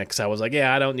sorts of gimmicks, I was like,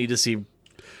 yeah, I don't need to see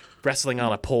wrestling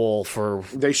on a pole for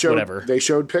whatever. They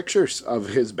showed pictures of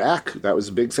his back. That was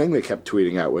a big thing they kept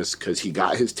tweeting out, was because he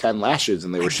got his 10 lashes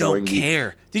and they were showing... I don't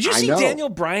care. Did you see Daniel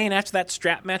Bryan after that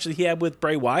strap match that he had with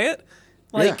Bray Wyatt?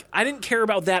 I didn't care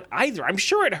about that either. I'm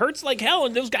sure it hurts like hell,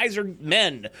 and those guys are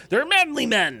men. They're manly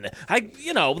men. I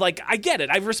get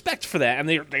it. I have respect for that, and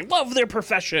they love their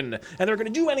profession, and they're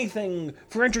going to do anything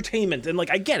for entertainment, and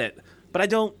I get it. But I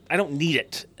don't need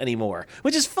it anymore.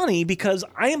 Which is funny because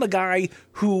I am a guy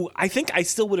who I think I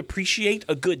still would appreciate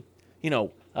a good,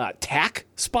 tack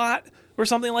spot or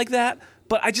something like that.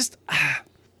 But I just, I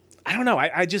don't know.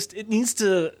 It needs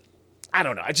to, I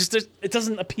don't know. It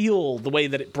doesn't appeal the way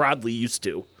that it broadly used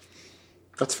to.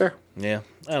 That's fair. Yeah,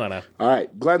 I don't know. All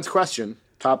right, Glenn's question: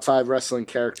 top 5 wrestling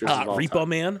characters of all Repo time.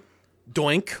 Man,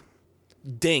 Doink,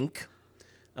 Dink,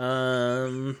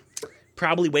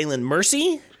 probably Waylon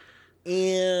Mercy.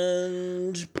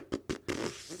 And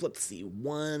let's see,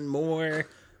 one more.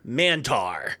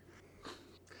 Mantar.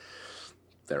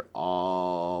 They're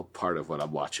all part of what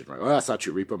I'm watching right now. Well, that's not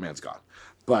true. Repo Man's gone.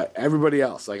 But everybody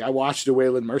else, I watched a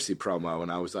Waylon Mercy promo,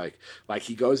 and I was like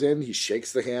he goes in, he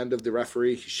shakes the hand of the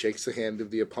referee, he shakes the hand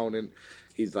of the opponent.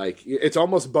 He's like, it's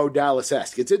almost Bo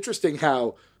Dallas-esque. It's interesting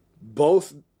how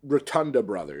both Rotunda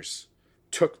brothers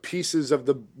took pieces of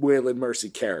the Waylon Mercy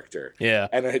character,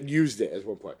 and had used it at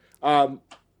one point.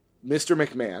 Mr.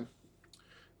 McMahon,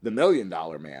 the $1 Million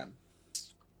Man,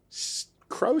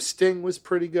 Crow Sting was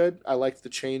pretty good. I liked the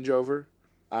changeover.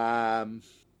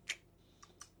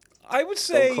 I would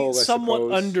say Cold,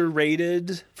 somewhat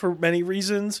underrated for many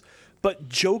reasons, but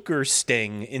Joker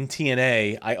Sting in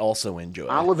TNA I also enjoy.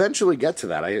 I'll eventually get to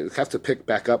that. I have to pick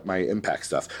back up my Impact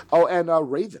stuff. Oh, and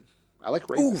Raven. I like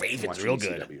Raven. Ooh, Raven's real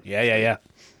good. Yeah.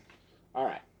 All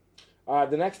right.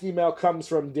 The next email comes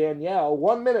from Danielle,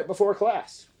 1 minute before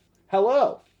class.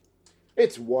 Hello.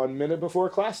 It's 1 minute before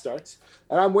class starts,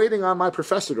 and I'm waiting on my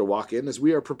professor to walk in as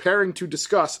we are preparing to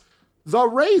discuss The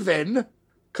Raven,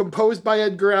 composed by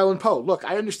Edgar Allan Poe. Look,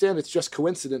 I understand it's just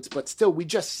coincidence, but still, we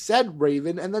just said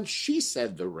Raven, and then she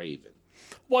said The Raven.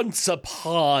 Once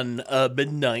upon a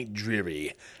midnight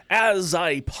dreary, as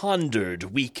I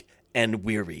pondered weak and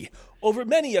weary over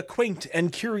many a quaint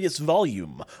and curious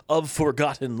volume of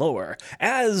forgotten lore,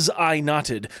 as I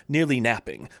knotted, nearly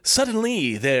napping,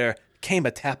 suddenly there came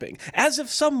a tapping, as if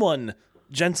someone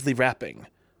gently rapping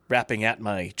at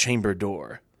my chamber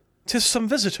door. "'Tis some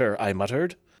visitor," I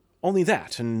muttered. "Only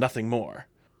that and nothing more."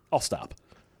 I'll stop.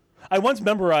 I once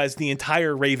memorized the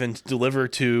entire Raven to deliver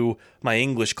to my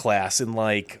English class in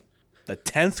the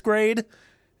 10th grade,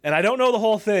 and I don't know the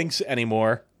whole thing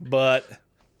anymore, but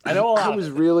I know a lot. I was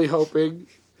really hoping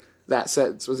that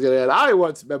sentence was going to end. I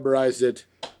once memorized it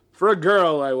for a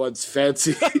girl I once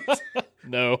fancied.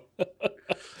 No.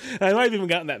 I might have even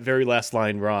gotten that very last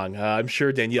line wrong. I'm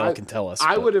sure Danielle can tell us.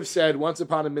 I would have said, once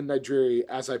upon a midnight dreary,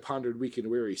 as I pondered weak and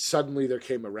weary, suddenly there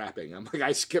came a rapping. I'm like,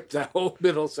 I skipped that whole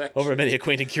middle section. Over many a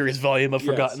quaint and curious volume of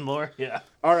forgotten lore. Yeah.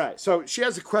 All right. So she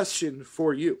has a question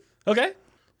for you. Okay.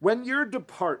 When your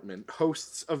department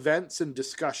hosts events and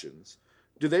discussions,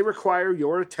 do they require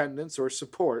your attendance or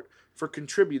support for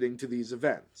contributing to these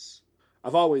events?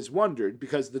 I've always wondered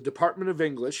because the Department of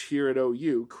English here at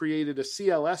OU created a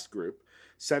CLS group,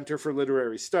 Center for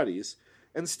Literary Studies,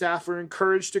 and staff are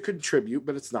encouraged to contribute,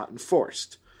 but it's not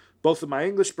enforced. Both of my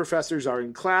English professors are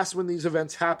in class when these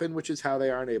events happen, which is how they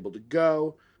aren't able to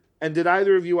go. And did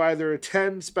either of you either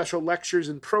attend special lectures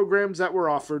and programs that were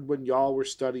offered when y'all were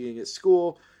studying at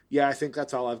school? Yeah, I think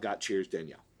that's all I've got. Cheers,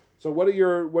 Danielle. So what are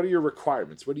your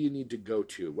requirements? What do you need to go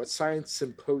to? What science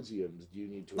symposiums do you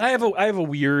need to attend? I have a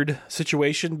weird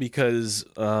situation because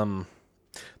the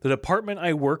department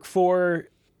I work for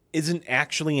isn't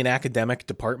actually an academic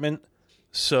department.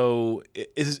 So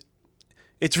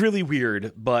it's really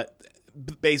weird, but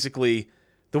basically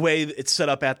the way it's set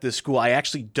up at this school, I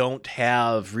actually don't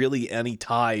have really any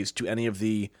ties to any of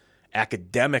the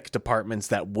academic departments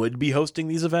that would be hosting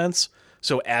these events.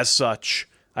 So as such,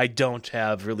 I don't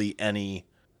have really any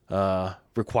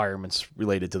requirements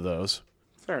related to those.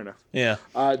 Fair enough. Yeah.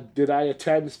 Did I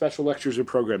attend special lectures or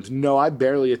programs? No, I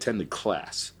barely attended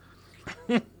class.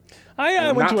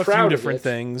 I went to a few proud of different it.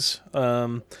 things.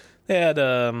 They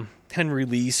had Henry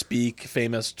Lee speak,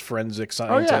 famous forensic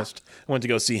scientist. I went to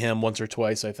go see him once or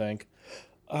twice, I think.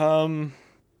 And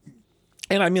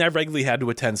I mean, I regularly had to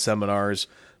attend seminars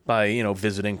by,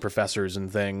 visiting professors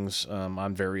and things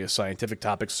on various scientific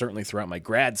topics, certainly throughout my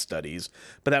grad studies.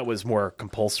 But that was more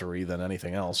compulsory than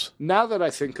anything else. Now that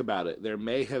I think about it, there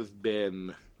may have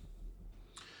been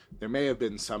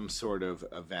some sort of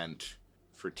event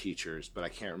for teachers, but I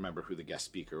can't remember who the guest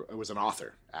speaker. It was an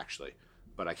author, actually,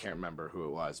 but I can't remember who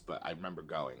it was. But I remember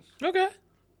going. Okay.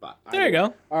 But There you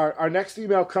go. Our next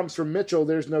email comes from Mitchell.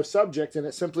 There's no subject, and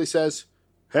it simply says,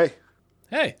 "Hey."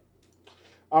 Hey.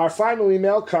 Our final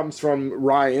email comes from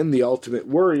Ryan, the Ultimate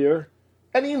Worrier.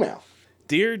 An email.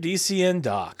 Dear DCN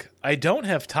Doc, I don't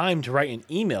have time to write an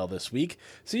email this week,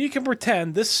 so you can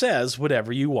pretend this says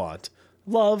whatever you want.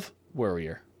 Love,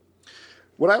 Worrier.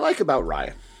 What I like about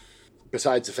Ryan,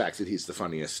 besides the fact that he's the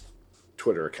funniest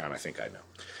Twitter account I think I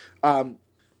know,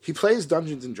 he plays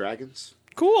Dungeons and Dragons.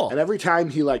 Cool. And every time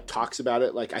he talks about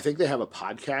it, I think they have a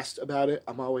podcast about it,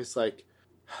 I'm always like,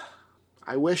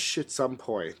 I wish at some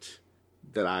point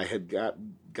that I had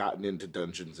gotten into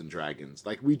Dungeons and Dragons.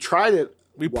 We tried it.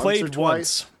 We played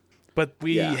once, but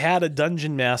we had a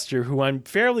dungeon master who I'm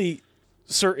fairly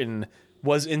certain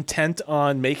was intent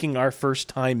on making our first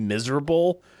time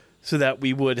miserable so that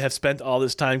we would have spent all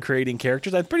this time creating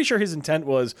characters. I'm pretty sure his intent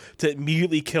was to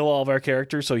immediately kill all of our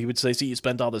characters, so he would say, see, you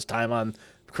spent all this time on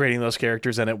creating those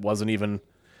characters, and it wasn't even...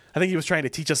 I think he was trying to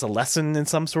teach us a lesson in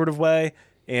some sort of way.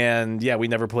 And yeah, we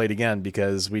never played again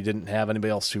because we didn't have anybody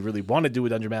else who really wanted to do a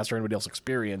Dungeon Master, anybody else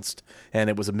experienced,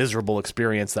 and it was a miserable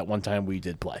experience that one time we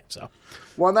did play. So,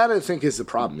 well, and that I think is the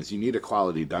problem: is you need a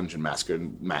quality Dungeon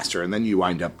Master, and then you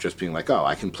wind up just being like, oh,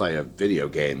 I can play a video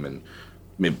game and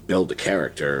maybe build a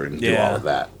character and do all of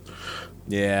that.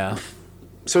 Yeah.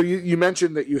 So you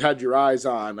mentioned that you had your eyes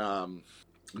on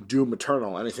Doom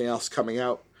Eternal. Anything else coming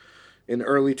out in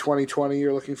early 2020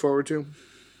 you're looking forward to?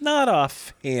 Not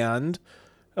offhand.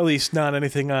 At least not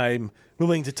anything I'm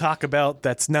willing to talk about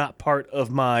that's not part of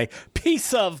my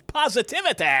piece of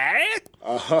positivity.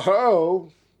 Oh,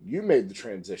 you made the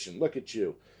transition. Look at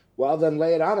you. Well, then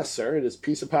lay it on us, sir. It is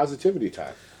piece of positivity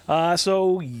time.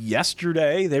 So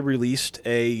yesterday they released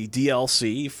a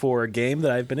DLC for a game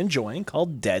that I've been enjoying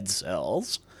called Dead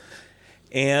Cells.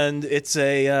 And it's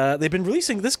they've been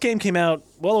releasing, this game came out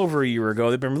well over a year ago.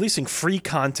 They've been releasing free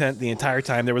content the entire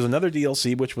time. There was another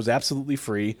DLC, which was absolutely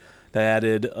free, that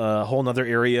added a whole nother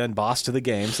area and boss to the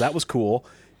game. So that was cool.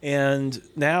 And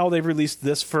now they've released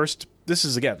this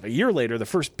is again, a year later, the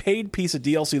first paid piece of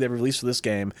DLC they've released for this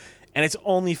game. And it's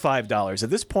only $5. At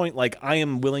this point, I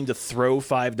am willing to throw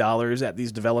 $5 at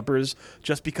these developers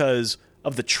just because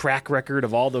of the track record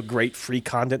of all the great free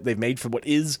content they've made for what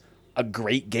is a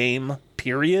great game,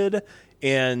 period.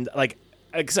 And like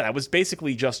I said, I was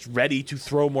basically just ready to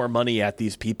throw more money at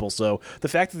these people. So the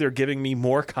fact that they're giving me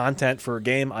more content for a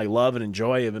game I love and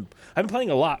enjoy, I've been playing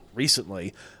a lot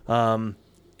recently.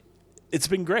 It's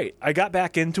been great. I got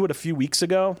back into it a few weeks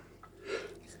ago.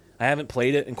 I haven't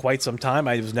played it in quite some time.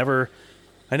 I never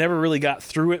really got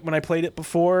through it when I played it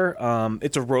before.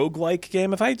 It's a roguelike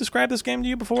game. Have I described this game to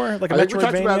you before? Like a I think we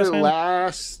talked Metroidvania about it game?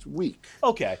 last week.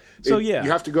 Okay. So You yeah.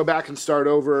 have to go back and start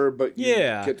over, but you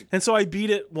get to... And so I beat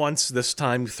it once this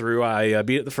time through. I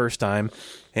beat it the first time.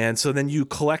 And so then you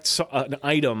collect an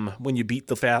item when you beat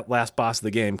the last boss of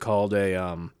the game called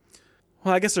well,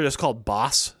 I guess they're just called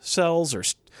boss cells, or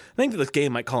I think the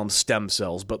game might call them stem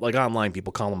cells, but online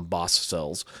people call them boss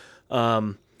cells.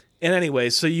 And anyway,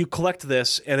 so you collect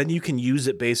this, and then you can use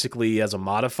it basically as a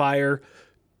modifier.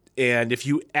 And if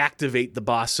you activate the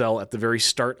boss cell at the very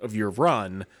start of your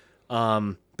run,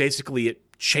 basically it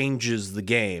changes the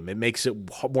game. It makes it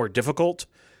more difficult.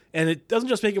 And it doesn't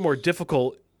just make it more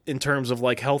difficult in terms of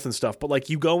health and stuff, but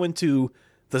you go into,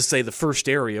 let's say, the first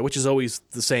area, which is always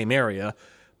the same area,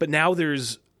 but now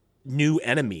there's new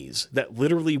enemies that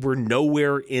literally were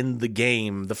nowhere in the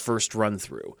game the first run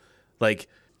through.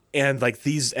 And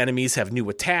these enemies have new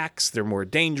attacks. They're more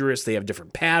dangerous. They have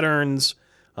different patterns.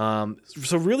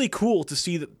 So really cool to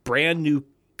see that brand new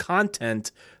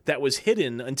content that was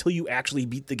hidden until you actually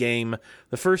beat the game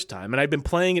the first time. And I've been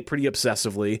playing it pretty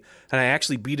obsessively, and I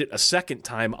actually beat it a second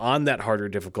time on that harder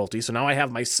difficulty. So now I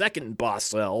have my second boss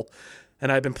cell,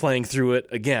 and I've been playing through it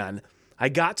again. I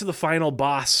got to the final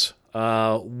boss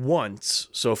once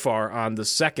so far on the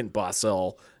second boss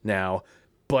cell now,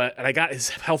 and I got his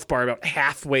health bar about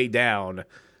halfway down,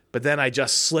 but then I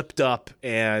just slipped up,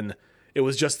 and it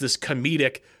was just this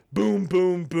comedic boom,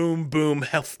 boom, boom, boom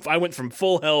health. I went from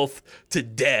full health to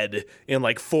dead in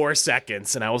 4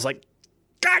 seconds, and I was like,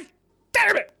 God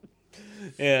damn it!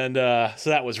 And so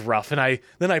that was rough. And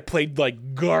then I played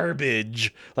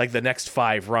garbage the next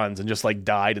 5 runs and just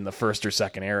died in the first or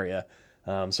second area.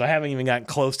 So I haven't even gotten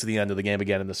close to the end of the game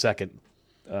again in the second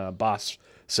boss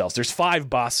cells. There's 5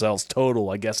 boss cells total,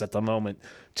 I guess, at the moment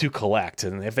to collect.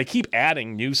 And if they keep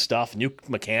adding new stuff, new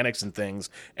mechanics and things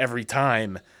every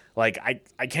time, I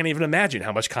can't even imagine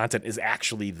how much content is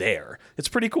actually there. It's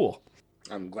pretty cool.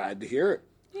 I'm glad to hear it.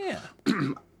 Yeah.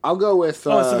 I'll go with...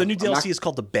 so the new DLC is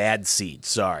called The Bad Seed.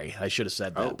 Sorry, I should have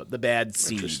said that. But The Bad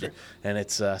Seed. And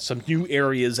it's some new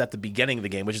areas at the beginning of the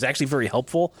game, which is actually very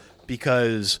helpful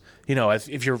because,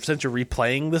 since you're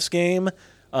replaying this game,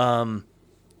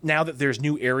 now that there's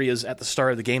new areas at the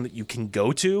start of the game that you can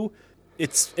go to,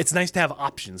 it's nice to have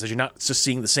options as you're not just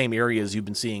seeing the same areas you've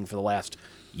been seeing for the last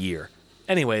year.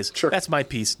 Anyways, sure. That's my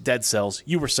piece, Dead Cells.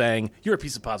 You were saying you're a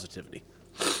piece of positivity.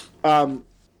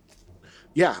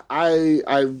 Yeah, I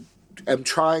am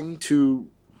trying to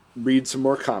read some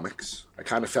more comics. I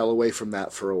kind of fell away from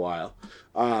that for a while.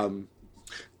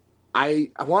 I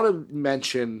want to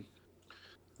mention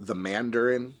the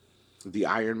Mandarin, the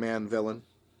Iron Man villain.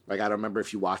 I don't remember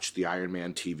if you watched the Iron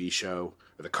Man TV show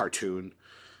or the cartoon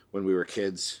when we were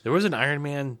kids. There was an Iron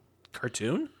Man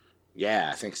cartoon? Yeah,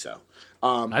 I think so.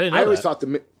 I didn't know I always that.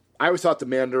 thought the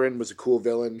Mandarin was a cool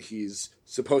villain. He's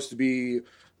supposed to be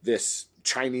this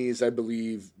Chinese, I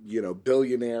believe,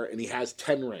 billionaire, and he has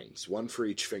 10 rings, one for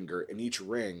each finger, and each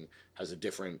ring has a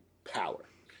different power.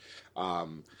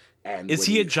 And is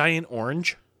he a giant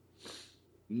orange?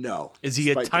 No. Is he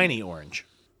a tiny orange?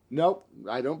 Nope,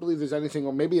 I don't believe there's anything.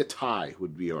 Or maybe a tie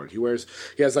would be orange.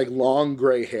 He has long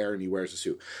gray hair and he wears a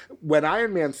suit. When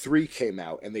Iron Man 3 came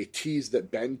out and they teased that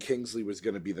Ben Kingsley was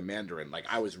going to be the Mandarin,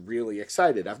 I was really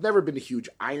excited. I've never been a huge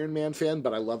Iron Man fan,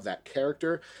 but I love that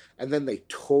character. And then they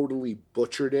totally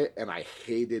butchered it, and I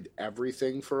hated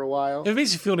everything for a while. If it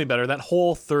makes you feel any better, that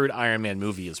whole third Iron Man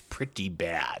movie is pretty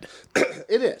bad.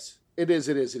 It is.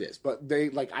 But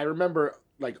I remember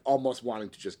almost wanting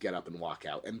to just get up and walk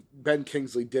out. And Ben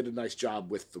Kingsley did a nice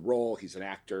job with the role. He's an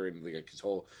actor, and his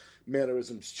whole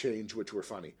mannerisms change, which were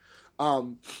funny.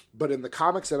 But in the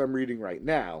comics that I'm reading right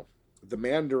now, the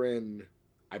Mandarin,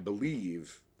 I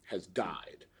believe, has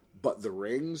died. But the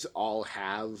rings all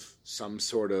have some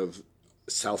sort of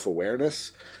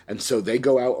self-awareness. And so they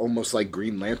go out almost like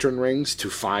Green Lantern rings to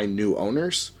find new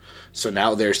owners. So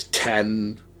now there's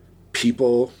 10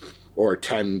 people or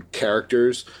 10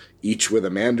 characters, each with a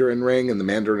Mandarin ring, and the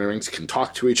Mandarin rings can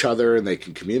talk to each other and they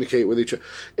can communicate with each other.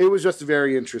 It was just a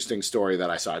very interesting story that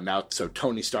I saw. Now, so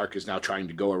Tony Stark is now trying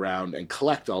to go around and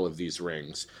collect all of these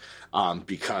rings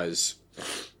because,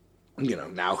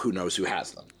 now who knows who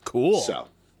has them. Cool. So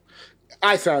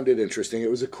I found it interesting.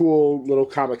 It was a cool little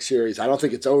comic series. I don't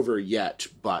think it's over yet,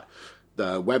 but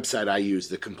the website I use,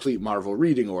 the Complete Marvel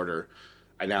Reading Order,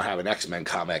 I now have an X-Men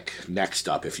comic next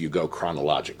up if you go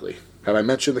chronologically. Have I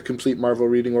mentioned the Complete Marvel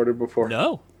Reading Order before?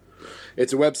 No.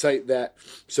 It's a website that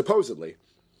supposedly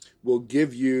will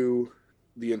give you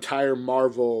the entire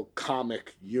Marvel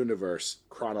comic universe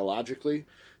chronologically.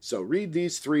 So read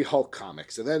these 3 Hulk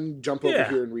comics and then jump over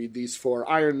here and read these 4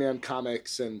 Iron Man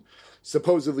comics, and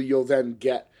supposedly you'll then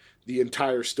get the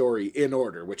entire story in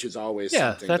order, which is always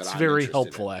something that I'm that's very interested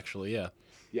helpful, in. Actually, yeah.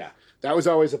 Yeah, that was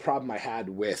always a problem I had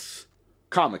with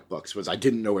comic books, was I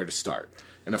didn't know where to start.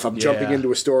 And if I'm jumping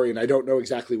into a story and I don't know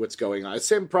exactly what's going on, it's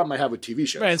the same problem I have with TV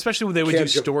shows. Right, especially when they would do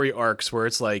story arcs where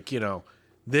it's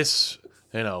this,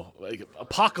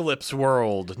 Apocalypse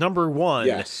World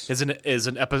 #1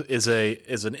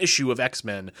 is an issue of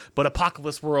X-Men, but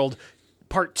Apocalypse World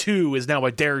Part 2 is now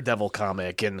a Daredevil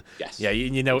comic, and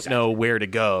you don't know where to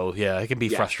go. Yeah, it can be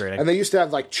frustrating. And they used to have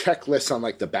checklists on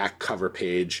the back cover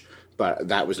page, but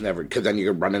that was never, because then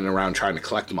you're running around trying to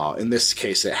collect them all. In this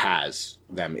case, it has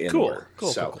them in order.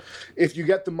 Cool. If you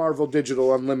get the Marvel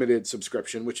Digital Unlimited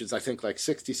subscription, which is I think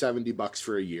 $60-$70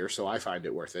 for a year, so I find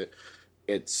it worth it.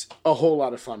 It's a whole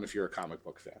lot of fun if you're a comic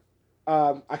book fan.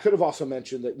 I could have also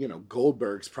mentioned that,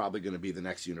 Goldberg's probably going to be the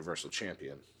next Universal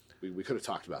Champion. We could have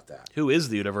talked about that. Who is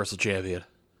the Universal Champion?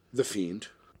 The Fiend.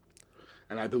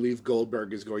 And I believe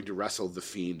Goldberg is going to wrestle The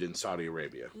Fiend in Saudi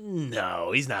Arabia.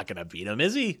 No, he's not going to beat him,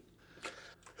 is he?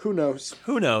 Who knows?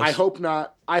 Who knows? I hope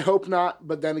not.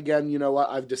 But then again, you know what?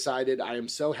 I've decided I am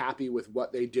so happy with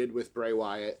what they did with Bray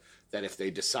Wyatt that if they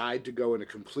decide to go in a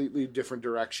completely different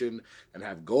direction and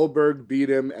have Goldberg beat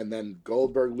him and then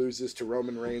Goldberg loses to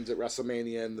Roman Reigns at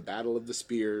WrestleMania in the Battle of the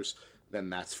Spears, then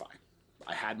that's fine.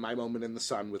 I had my moment in the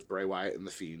sun with Bray Wyatt and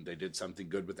The Fiend. They did something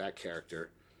good with that character.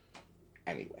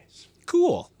 Anyways.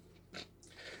 Cool.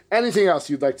 Anything else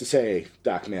you'd like to say,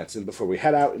 Doc Manson, before we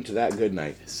head out into that good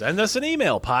night? Send us an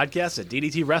email,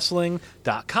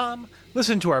 podcast@ddtwrestling.com.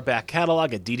 Listen to our back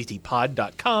catalog at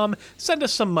ddtpod.com. Send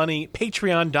us some money,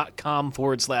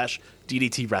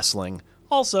 patreon.com/ddtwrestling.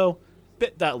 Also,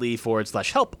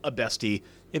 bit.ly/help-a-bestie.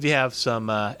 If you have some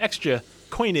extra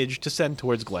coinage to send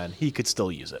towards Glenn, he could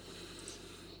still use it.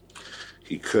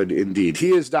 He could indeed.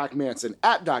 He is Doc Manson,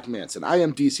 at Doc Manson. I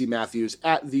am DC Matthews,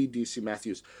 at the DC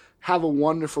Matthews. Have a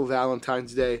wonderful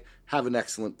Valentine's Day. Have an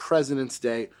excellent President's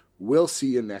Day. We'll see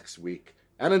you next week.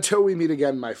 And until we meet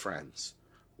again, my friends,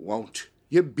 won't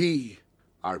you be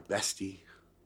our bestie?